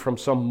distraction from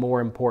some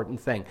more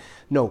important thing.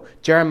 No,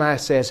 Jeremiah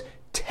says,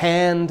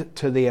 tend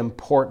to the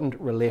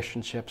important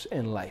relationships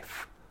in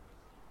life.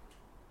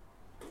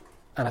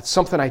 And it's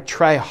something I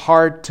try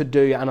hard to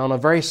do. And on a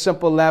very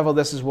simple level,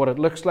 this is what it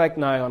looks like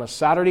now. On a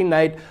Saturday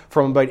night,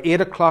 from about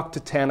 8 o'clock to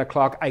 10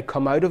 o'clock, I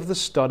come out of the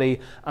study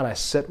and I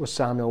sit with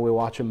Samuel. We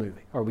watch a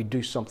movie or we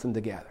do something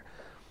together.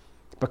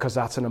 Because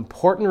that's an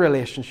important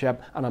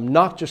relationship. And I'm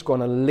not just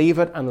going to leave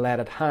it and let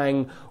it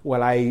hang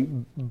while I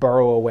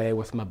burrow away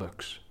with my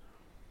books.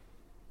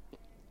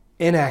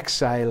 In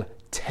exile,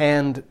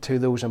 tend to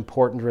those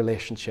important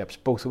relationships,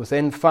 both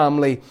within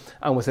family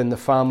and within the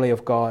family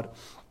of God.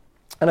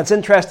 And it's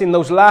interesting,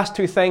 those last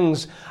two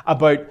things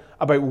about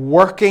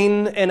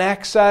working in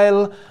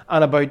exile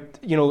and about,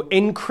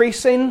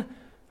 increasing,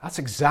 that's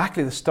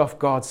exactly the stuff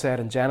God said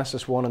in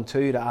Genesis 1 and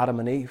 2 to Adam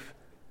and Eve.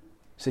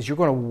 He says, you're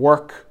going to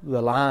work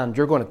the land,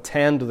 you're going to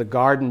tend to the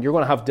garden, you're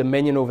going to have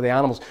dominion over the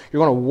animals,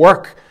 you're going to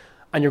work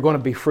and you're going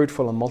to be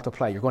fruitful and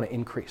multiply, you're going to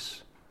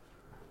increase.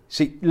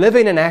 See,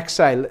 living in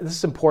exile, this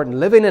is important,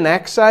 living in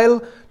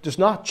exile does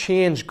not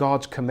change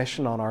God's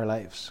commission on our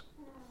lives.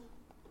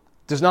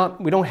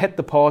 We don't hit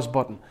the pause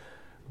button.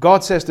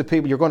 God says to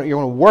people, you're going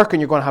to work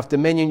and you're going to have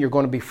dominion, you're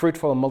going to be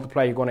fruitful and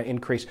multiply, you're going to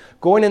increase.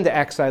 Going into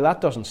exile,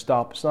 that doesn't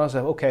stop. It's not as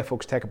if, okay,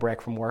 folks, take a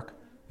break from work.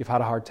 You've had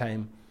a hard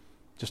time.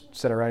 Just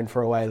sit around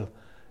for a while.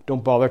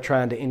 Don't bother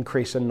trying to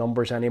increase in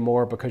numbers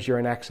anymore because you're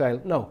in exile.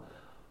 No.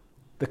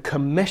 The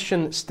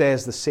commission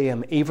stays the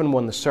same even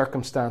when the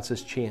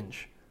circumstances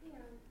change.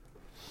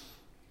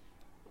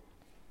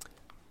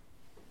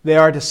 They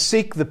are to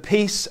seek the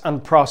peace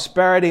and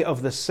prosperity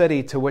of the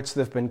city to which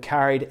they've been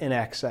carried in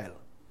exile.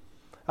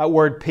 That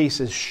word peace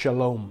is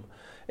shalom.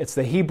 It's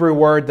the Hebrew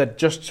word that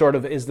just sort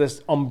of is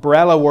this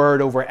umbrella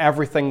word over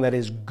everything that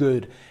is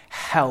good.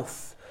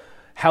 Health,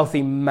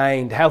 healthy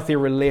mind, healthy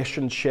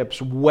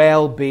relationships,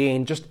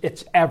 well-being, just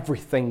it's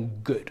everything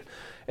good.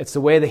 It's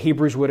the way the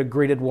Hebrews would have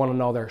greeted one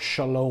another,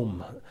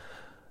 shalom.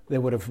 They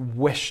would have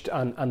wished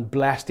and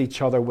blessed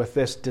each other with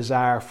this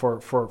desire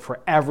for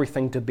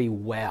everything to be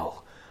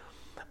well.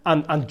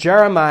 And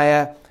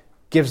Jeremiah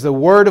gives the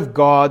word of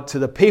God to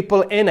the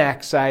people in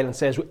exile and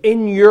says,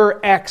 in your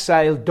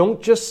exile,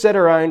 don't just sit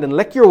around and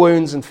lick your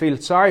wounds and feel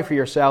sorry for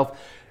yourself.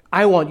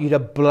 I want you to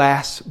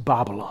bless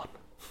Babylon.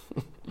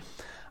 I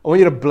want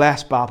you to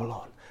bless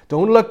Babylon.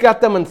 Don't look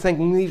at them and think,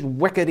 these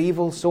wicked,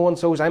 evil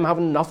so-and-sos, I'm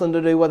having nothing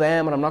to do with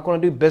them, and I'm not going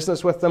to do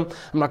business with them.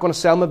 I'm not going to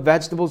sell my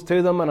vegetables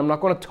to them, and I'm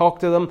not going to talk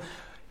to them.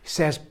 He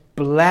says,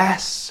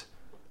 bless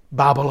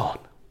Babylon.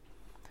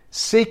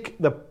 Seek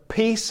the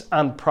peace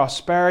and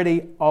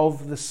prosperity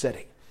of the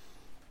city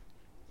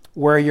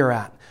where you're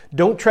at.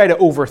 Don't try to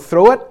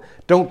overthrow it.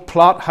 Don't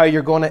plot how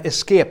you're going to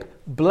escape.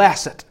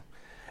 Bless it.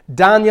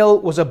 Daniel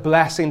was a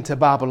blessing to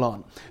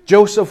Babylon.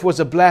 Joseph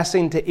was a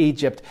blessing to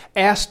Egypt.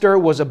 Esther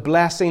was a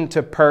blessing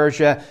to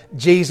Persia.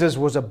 Jesus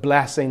was a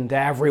blessing to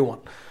everyone.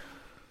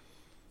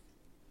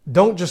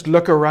 Don't just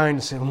look around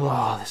and say,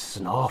 oh, this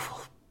is an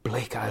awful,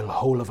 bleak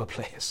hole of a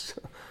place.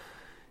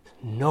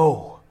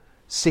 No.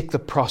 Seek the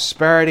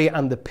prosperity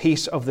and the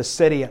peace of the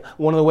city.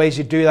 One of the ways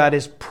you do that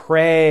is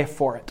pray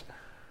for it.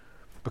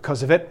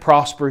 Because if it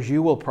prospers,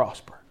 you will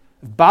prosper.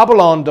 If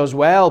Babylon does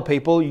well,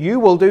 people, you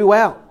will do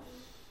well.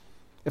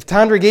 If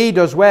Tandragee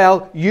does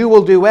well, you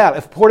will do well.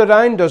 If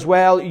Portadown does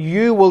well,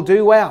 you will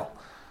do well.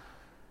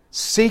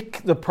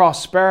 Seek the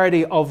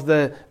prosperity of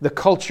the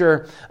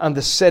culture and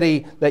the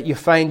city that you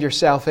find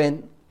yourself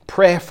in.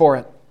 Pray for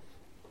it.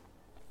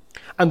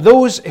 And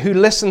those who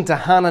listened to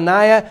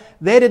Hananiah,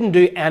 they didn't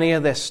do any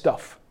of this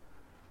stuff.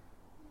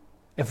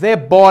 If they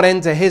bought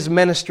into his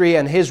ministry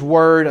and his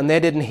word and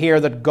they didn't hear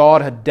that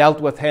God had dealt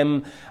with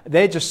him,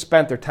 they just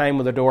spent their time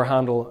with their door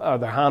handle,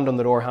 their hand on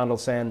the door handle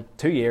saying,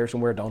 2 years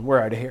and we're done, we're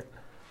out of here.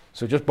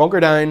 So just bunker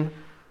down,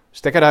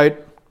 stick it out,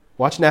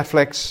 watch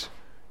Netflix,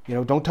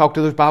 don't talk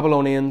to those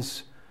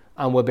Babylonians,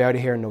 and we'll be out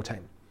of here in no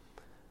time.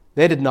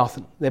 They did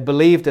nothing. They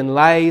believed in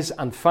lies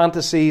and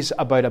fantasies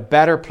about a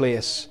better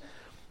place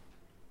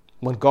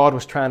when God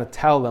was trying to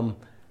tell them,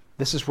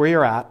 this is where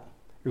you're at,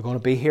 you're going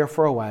to be here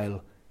for a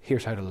while,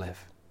 here's how to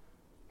live.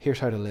 Here's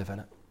how to live in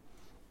it.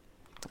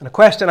 And a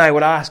question I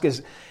would ask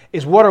is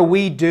what are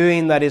we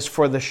doing that is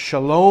for the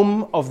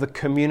shalom of the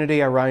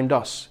community around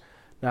us?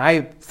 Now,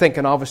 I'm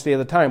thinking obviously of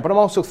the town, but I'm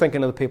also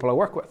thinking of the people I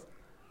work with.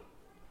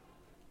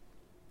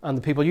 And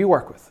the people you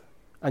work with.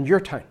 And your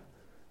town.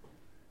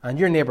 And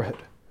your neighbourhood.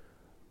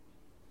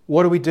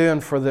 What are we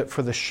doing for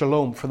the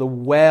shalom, for the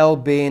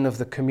well-being of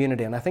the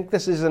community? And I think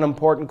this is an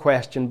important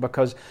question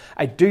because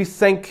I do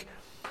think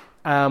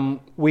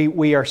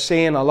we are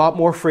seeing a lot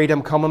more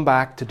freedom coming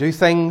back to do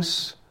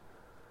things,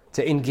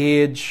 to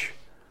engage.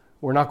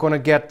 We're not going to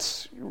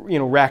get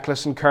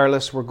reckless and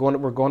careless. We're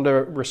going to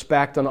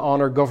respect and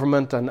honour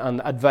government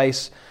and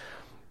advice.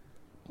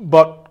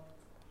 But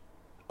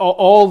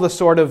all the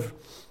sort of,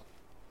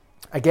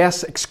 I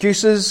guess,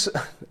 excuses,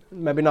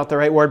 maybe not the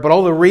right word, but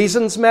all the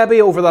reasons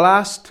maybe over the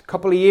last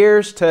couple of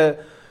years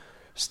to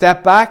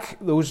step back,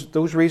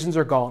 those reasons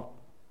are gone.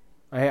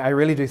 I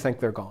really do think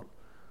they're gone.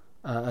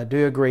 I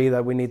do agree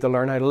that we need to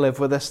learn how to live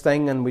with this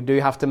thing and we do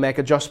have to make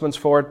adjustments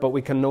for it, but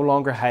we can no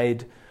longer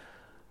hide.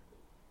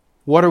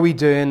 What are we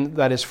doing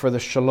that is for the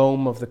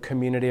shalom of the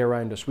community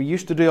around us? We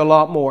used to do a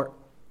lot more.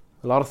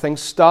 A lot of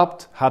things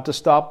stopped, had to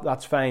stop,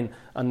 that's fine.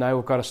 And now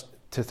we've got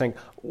to think,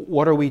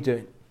 what are we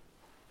doing?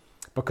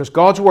 Because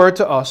God's word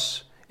to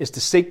us is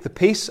to seek the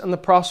peace and the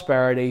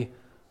prosperity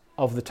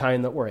of the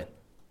town that we're in.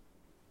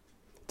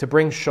 To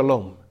bring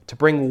shalom, to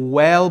bring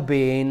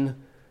well-being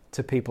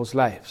to people's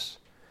lives.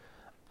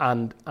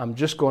 And I'm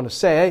just going to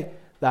say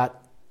that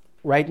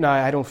right now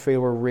I don't feel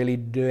we're really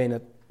doing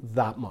it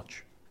that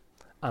much.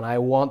 And I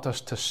want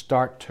us to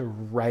start to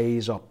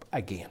rise up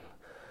again.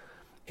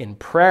 In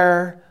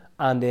prayer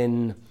and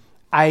in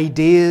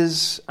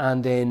ideas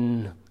and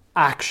in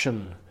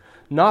action.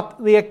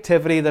 Not the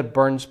activity that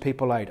burns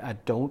people out. I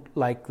don't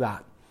like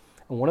that.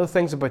 And one of the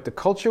things about the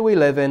culture we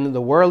live in,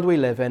 the world we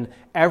live in,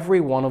 every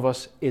one of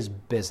us is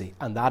busy.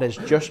 And that is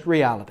just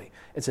reality.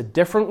 It's a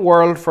different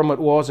world from it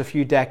was a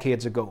few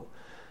decades ago.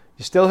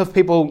 You still have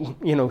people,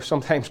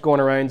 sometimes going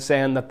around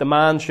saying that the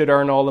man should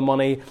earn all the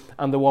money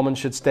and the woman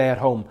should stay at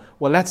home.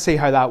 Well, let's see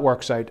how that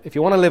works out. If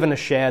you want to live in a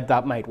shed,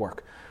 that might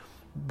work.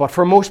 But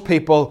for most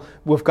people,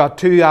 we've got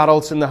 2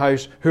 adults in the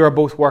house who are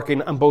both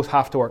working and both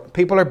have to work.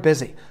 People are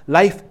busy.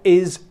 Life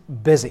is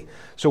busy.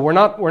 So we're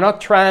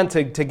not trying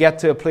to get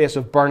to a place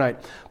of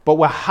burnout, but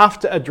we have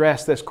to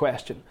address this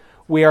question.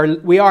 We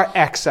are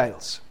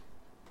exiles.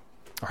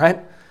 All right?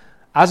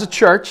 As a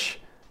church,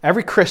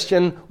 every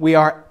Christian, we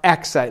are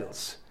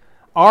exiles.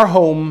 Our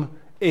home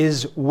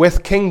is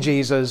with King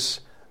Jesus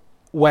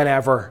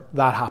whenever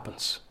that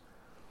happens.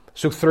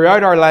 So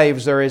throughout our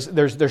lives,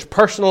 there's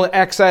personal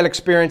exile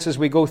experiences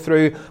we go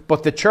through,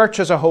 but the church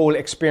as a whole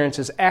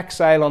experiences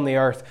exile on the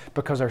earth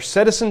because our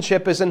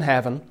citizenship is in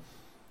heaven.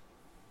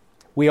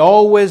 We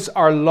always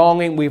are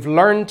longing. We've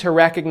learned to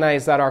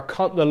recognize that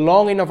the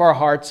longing of our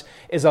hearts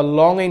is a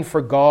longing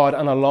for God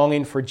and a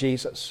longing for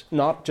Jesus,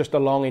 not just a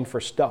longing for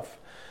stuff.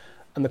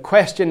 And the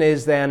question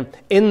is then,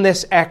 in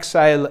this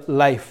exile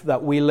life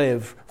that we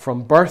live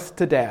from birth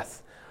to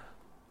death,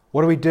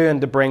 what are we doing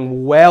to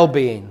bring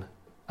well-being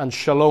and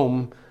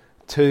shalom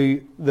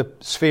to the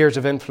spheres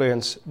of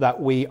influence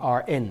that we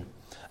are in?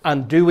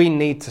 And do we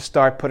need to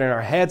start putting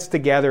our heads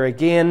together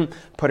again,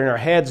 putting our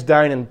heads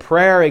down in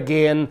prayer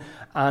again,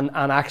 and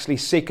actually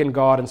seeking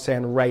God and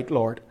saying, right,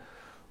 Lord,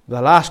 the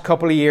last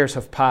couple of years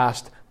have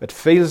passed. It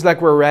feels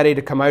like we're ready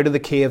to come out of the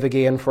cave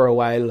again for a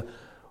while.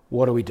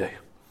 What do we do?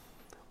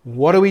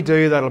 What do we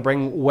do that'll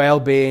bring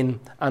well-being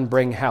and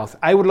bring health?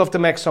 I would love to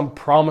make some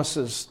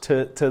promises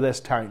to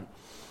this town,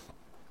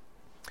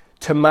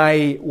 to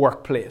my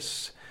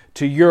workplace,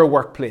 to your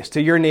workplace,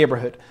 to your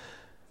neighbourhood.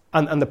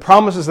 And the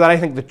promises that I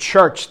think the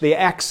church, the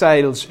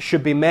exiles,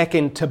 should be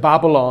making to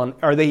Babylon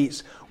are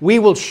these. We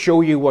will show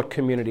you what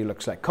community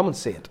looks like. Come and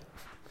see it.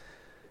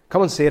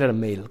 Come and see it at a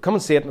meal. Come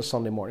and see it on a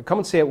Sunday morning. Come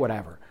and see it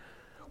whatever.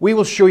 We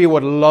will show you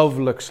what love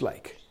looks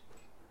like.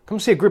 Come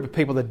see a group of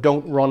people that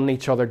don't run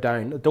each other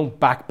down, that don't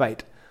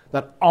backbite,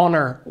 that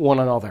honour one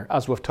another,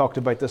 as we've talked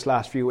about this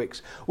last few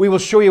weeks. We will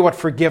show you what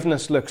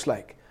forgiveness looks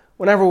like.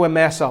 Whenever we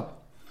mess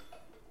up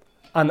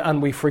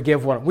and we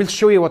forgive one, we'll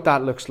show you what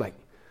that looks like.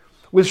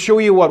 We'll show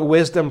you what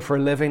wisdom for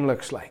living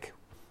looks like.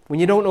 When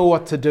you don't know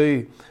what to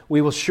do,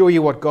 we will show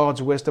you what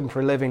God's wisdom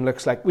for living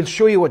looks like. We'll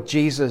show you what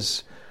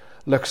Jesus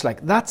looks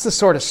like. That's the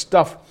sort of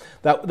stuff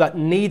that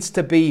needs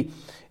to be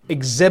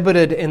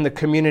exhibited in the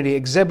community,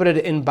 exhibited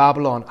in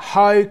Babylon.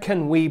 How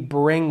can we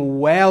bring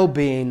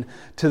well-being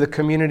to the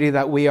community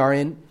that we are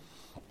in?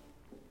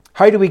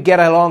 How do we get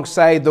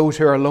alongside those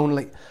who are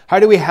lonely? How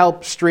do we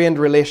help strained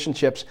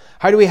relationships?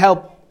 How do we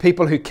help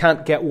people who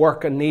can't get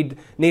work and need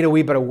a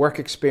wee bit of work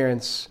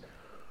experience?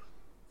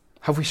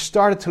 Have we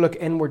started to look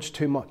inwards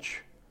too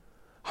much?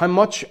 How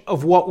much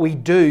of what we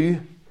do,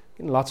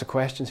 lots of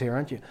questions here,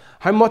 aren't you?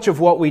 How much of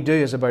what we do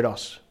is about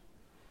us?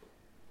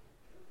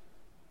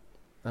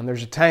 And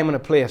there's a time and a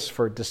place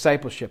for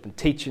discipleship and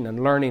teaching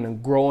and learning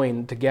and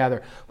growing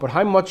together. But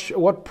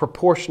what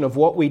proportion of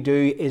what we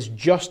do is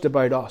just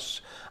about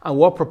us? And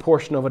what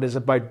proportion of it is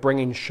about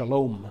bringing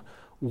shalom,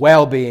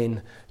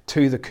 well-being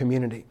to the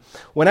community?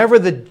 Whenever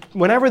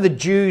the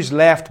Jews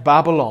left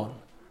Babylon,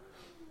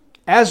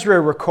 Ezra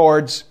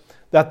records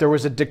that there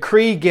was a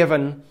decree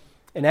given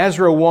in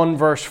Ezra 1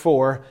 verse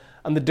 4,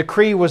 and the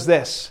decree was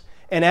this: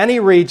 in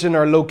any region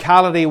or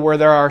locality where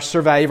there are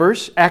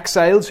survivors,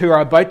 exiles who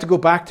are about to go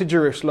back to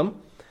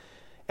Jerusalem,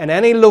 in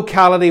any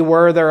locality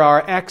where there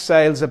are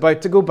exiles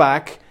about to go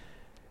back,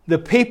 the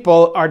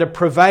people are to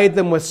provide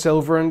them with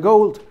silver and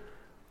gold,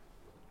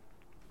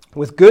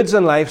 with goods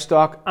and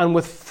livestock, and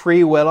with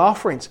free will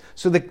offerings.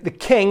 So the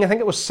king, I think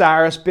it was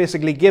Cyrus,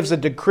 basically gives a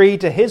decree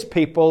to his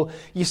people.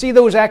 You see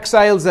those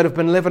exiles that have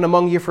been living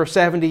among you for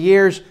 70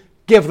 years?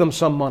 Give them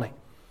some money.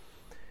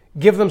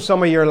 Give them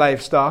some of your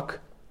livestock.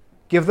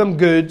 Give them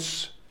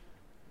goods.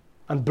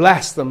 And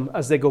bless them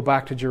as they go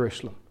back to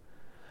Jerusalem.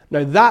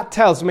 Now that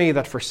tells me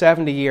that for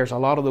 70 years, a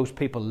lot of those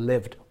people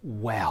lived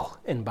well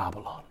in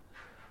Babylon.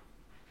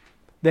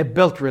 They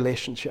built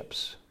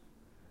relationships.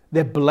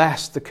 They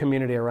blessed the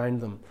community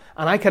around them.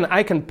 And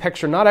I can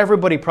picture, not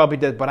everybody probably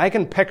did, but I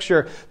can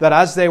picture that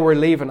as they were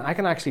leaving, I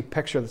can actually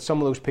picture that some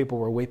of those people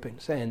were weeping,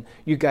 saying,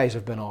 you guys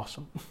have been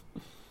awesome.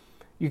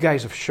 You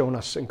guys have shown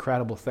us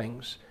incredible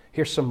things.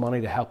 Here's some money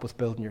to help with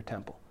building your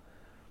temple.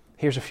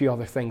 Here's a few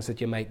other things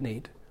that you might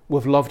need.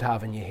 We've loved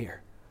having you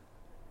here.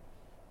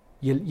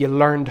 You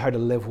learned how to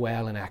live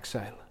well in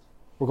exile.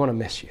 We're going to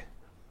miss you.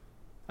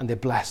 And they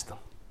blessed them.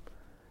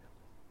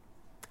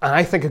 And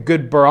I think a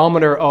good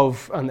barometer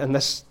of, and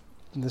this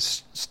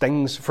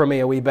stings for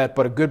me a wee bit,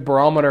 but a good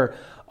barometer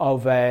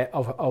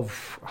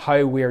of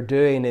how we're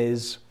doing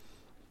is,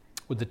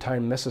 would the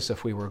town miss us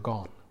if we were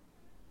gone?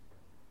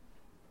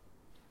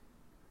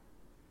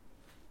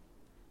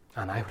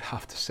 And I would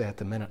have to say at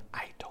the minute,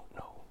 I don't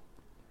know.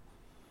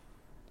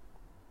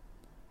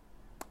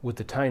 Would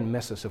the town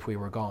miss us if we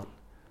were gone?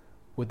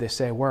 Would they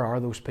say, where are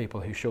those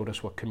people who showed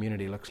us what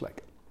community looks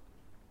like?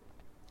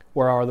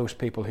 Where are those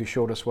people who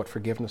showed us what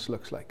forgiveness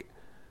looks like?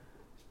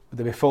 Would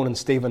they be phoning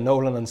Stephen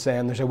Nolan and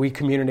saying, there's a wee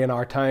community in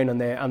our town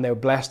and they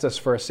blessed us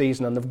for a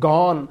season and they've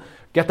gone,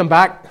 get them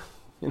back,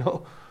 you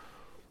know?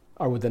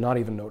 Or would they not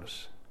even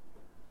notice?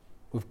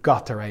 We've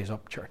got to rise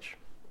up, church.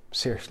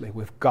 Seriously,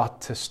 we've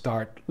got to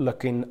start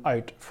looking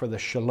out for the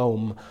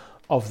shalom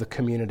of the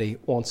community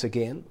once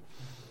again.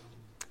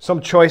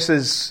 Some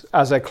choices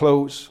as I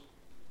close.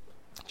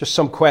 Just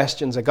some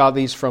questions. I got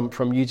these from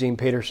Eugene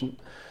Peterson.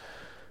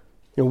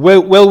 You know,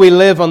 will we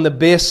live on the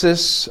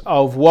basis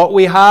of what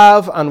we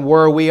have and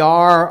where we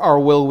are, or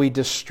will we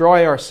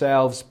destroy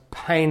ourselves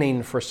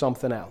pining for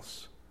something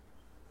else?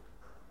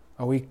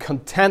 Are we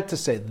content to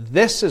say,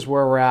 this is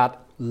where we're at,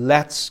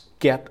 let's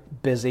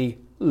get busy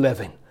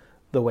living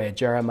the way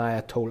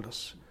Jeremiah told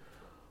us?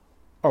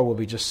 Or will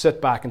we just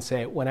sit back and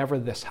say, whenever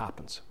this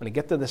happens, when I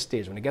get to this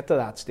stage, when I get to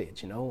that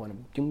stage, when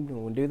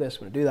I do this,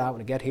 when I do that,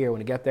 when I get here,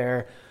 when I get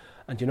there,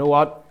 and you know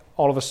what?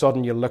 All of a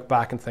sudden you'll look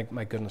back and think,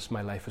 my goodness,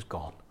 my life is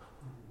gone.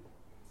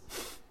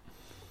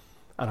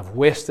 And I've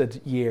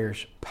wasted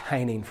years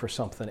pining for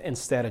something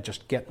instead of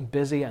just getting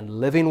busy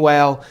and living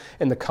well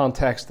in the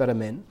context that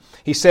I'm in.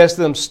 He says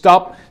to them,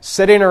 stop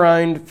sitting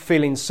around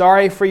feeling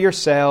sorry for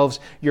yourselves.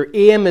 Your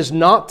aim is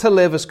not to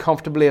live as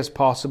comfortably as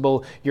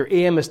possible. Your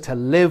aim is to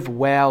live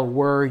well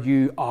where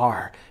you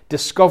are.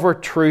 Discover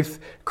truth,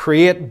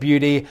 create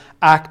beauty,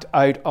 act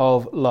out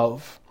of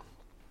love.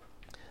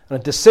 And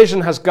a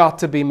decision has got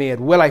to be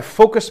made. Will I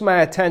focus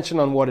my attention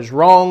on what is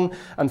wrong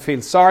and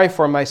feel sorry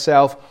for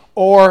myself,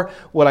 or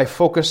will I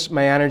focus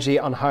my energy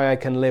on how I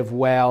can live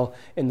well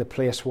in the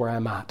place where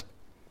I'm at?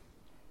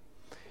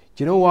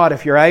 Do you know what?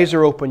 If your eyes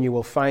are open, you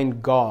will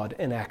find God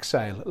in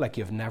exile like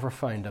you've never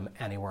found Him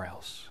anywhere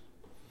else.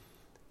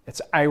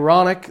 It's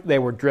ironic, they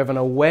were driven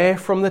away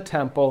from the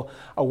temple,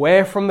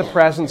 away from the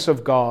presence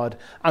of God,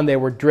 and they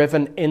were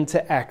driven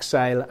into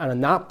exile. And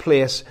in that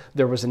place,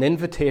 there was an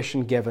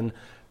invitation given,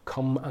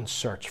 come and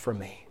search for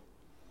me.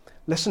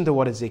 Listen to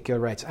what Ezekiel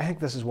writes. I think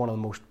this is one of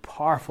the most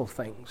powerful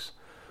things.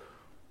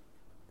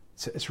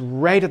 It's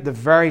right at the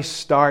very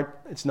start.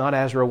 It's not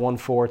Ezra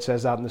 1:4. It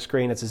says that on the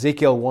screen. It's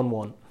Ezekiel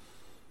 1:1.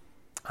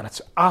 And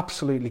it's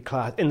absolutely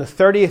class. In the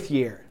 30th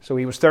year, so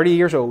he was 30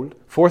 years old,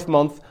 4th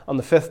month, on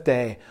the 5th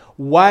day,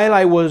 while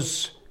I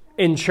was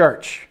in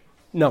church,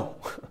 no.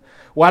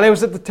 While I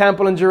was at the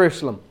temple in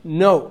Jerusalem,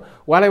 no.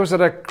 While I was at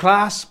a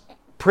class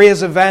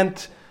praise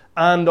event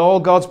and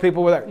all God's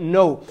people were there,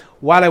 no.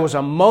 While I was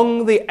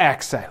among the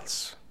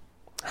exiles,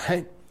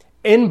 right?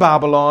 In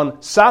Babylon,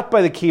 sat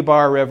by the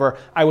Kibar River,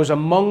 I was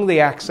among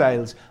the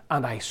exiles,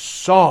 and I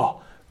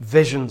saw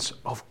visions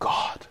of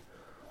God.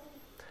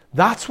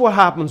 That's what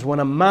happens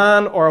when a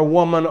man or a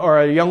woman or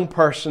a young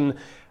person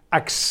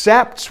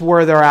accepts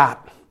where they're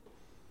at.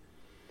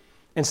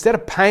 Instead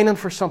of pining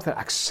for something,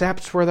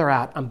 accepts where they're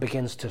at and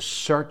begins to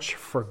search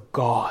for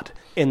God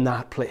in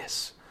that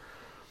place.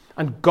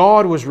 And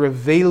God was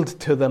revealed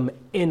to them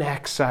in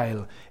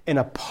exile in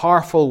a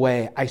powerful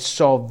way. I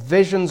saw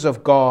visions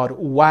of God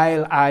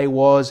while I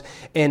was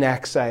in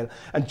exile.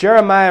 And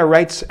Jeremiah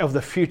writes of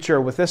the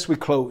future. With this we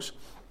close.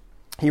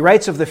 He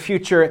writes of the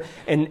future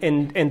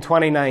in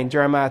 29,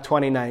 Jeremiah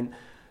 29.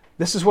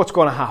 This is what's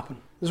going to happen.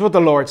 This is what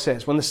the Lord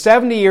says. When the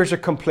 70 years are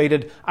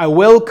completed, I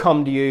will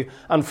come to you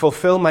and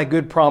fulfill my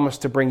good promise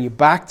to bring you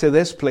back to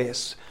this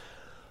place.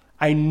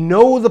 I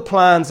know the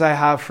plans I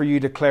have for you,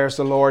 declares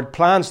the Lord.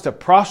 Plans to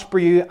prosper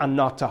you and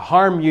not to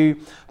harm you.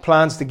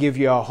 Plans to give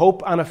you a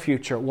hope and a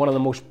future. One of the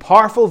most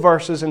powerful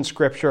verses in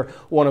Scripture.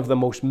 One of the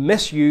most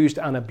misused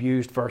and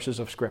abused verses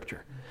of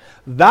Scripture.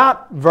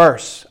 That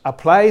verse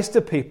applies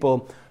to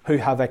people who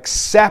have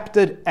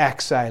accepted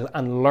exile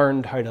and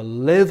learned how to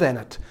live in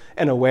it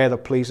in a way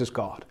that pleases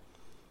God.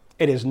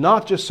 It is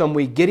not just some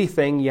wee giddy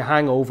thing you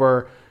hang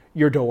over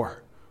your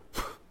door.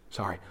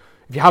 Sorry.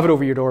 If you have it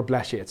over your door,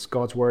 bless you. It's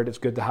God's word. It's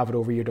good to have it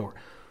over your door.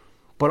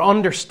 But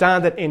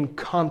understand it in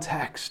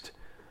context.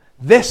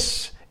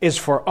 This is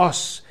for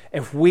us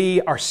if we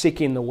are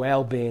seeking the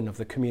well-being of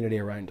the community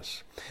around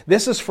us.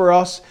 This is for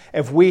us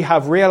if we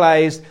have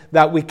realized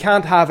that we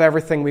can't have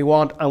everything we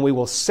want and we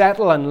will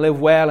settle and live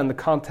well in the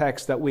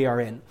context that we are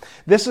in.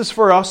 This is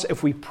for us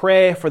if we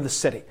pray for the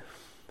city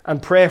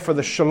and pray for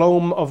the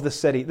shalom of the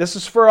city. This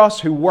is for us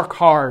who work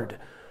hard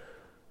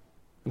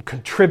and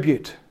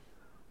contribute.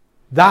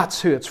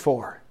 That's who it's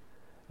for.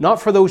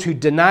 Not for those who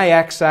deny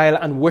exile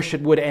and wish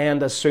it would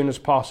end as soon as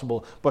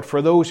possible, but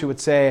for those who would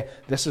say,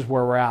 this is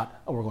where we're at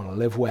and we're going to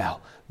live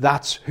well.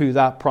 That's who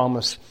that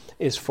promise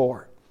is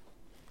for.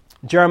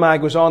 Jeremiah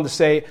goes on to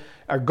say,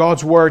 or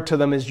God's word to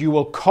them is, you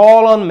will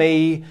call on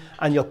me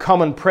and you'll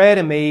come and pray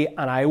to me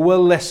and I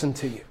will listen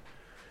to you.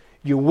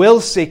 You will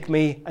seek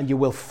me and you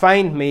will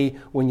find me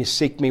when you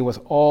seek me with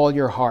all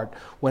your heart.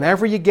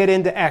 Whenever you get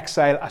into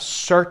exile, a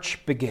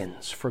search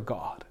begins for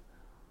God.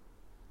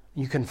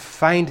 You can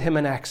find Him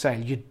in exile.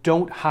 You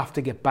don't have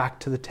to get back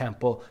to the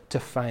temple to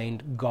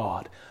find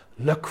God.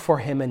 Look for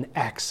Him in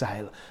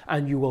exile,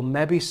 and you will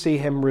maybe see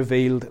Him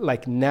revealed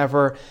like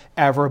never,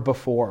 ever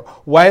before.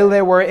 While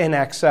they were in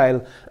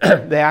exile,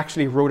 they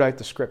actually wrote out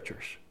the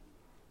Scriptures.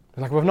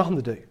 They're like, we have nothing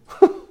to do.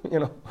 We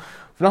have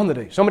nothing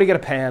to do. Somebody get a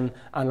pen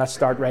and let's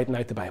start writing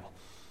out the Bible.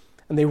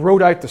 And they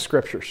wrote out the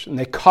Scriptures, and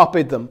they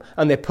copied them,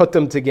 and they put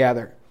them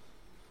together.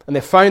 And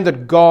they found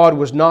that God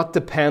was not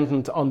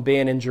dependent on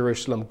being in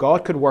Jerusalem.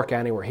 God could work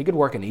anywhere. He could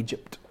work in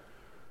Egypt.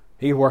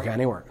 He could work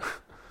anywhere.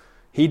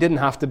 He didn't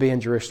have to be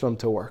in Jerusalem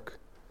to work.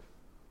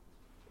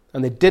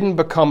 And they didn't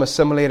become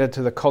assimilated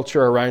to the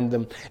culture around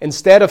them.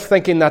 Instead of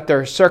thinking that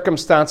their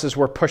circumstances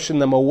were pushing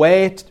them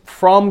away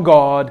from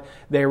God,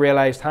 they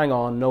realized, hang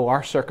on, no,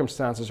 our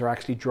circumstances are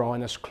actually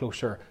drawing us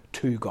closer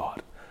to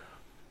God.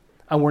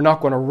 And we're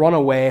not going to run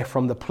away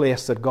from the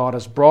place that God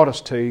has brought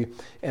us to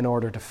in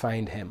order to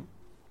find Him.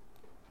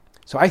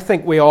 So I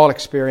think we all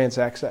experience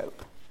exile.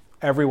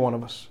 Every one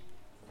of us.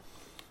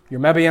 You're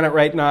maybe in it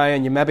right now,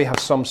 and you maybe have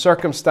some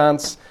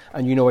circumstance,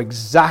 and you know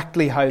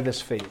exactly how this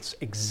feels,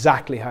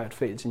 exactly how it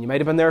feels. And you might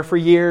have been there for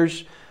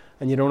years,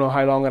 and you don't know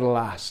how long it'll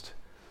last.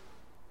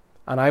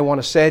 And I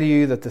want to say to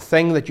you that the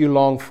thing that you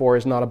long for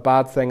is not a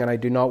bad thing, and I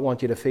do not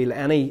want you to feel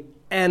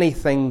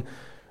anything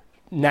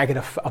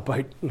negative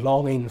about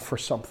longing for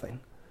something.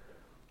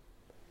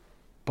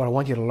 But I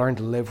want you to learn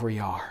to live where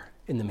you are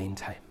in the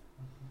meantime.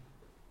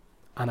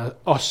 And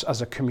us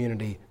as a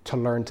community to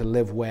learn to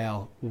live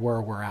well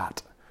where we're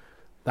at.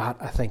 That,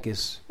 I think,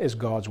 is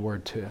God's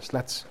word to us.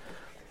 Let's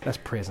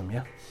praise Him,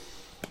 yeah?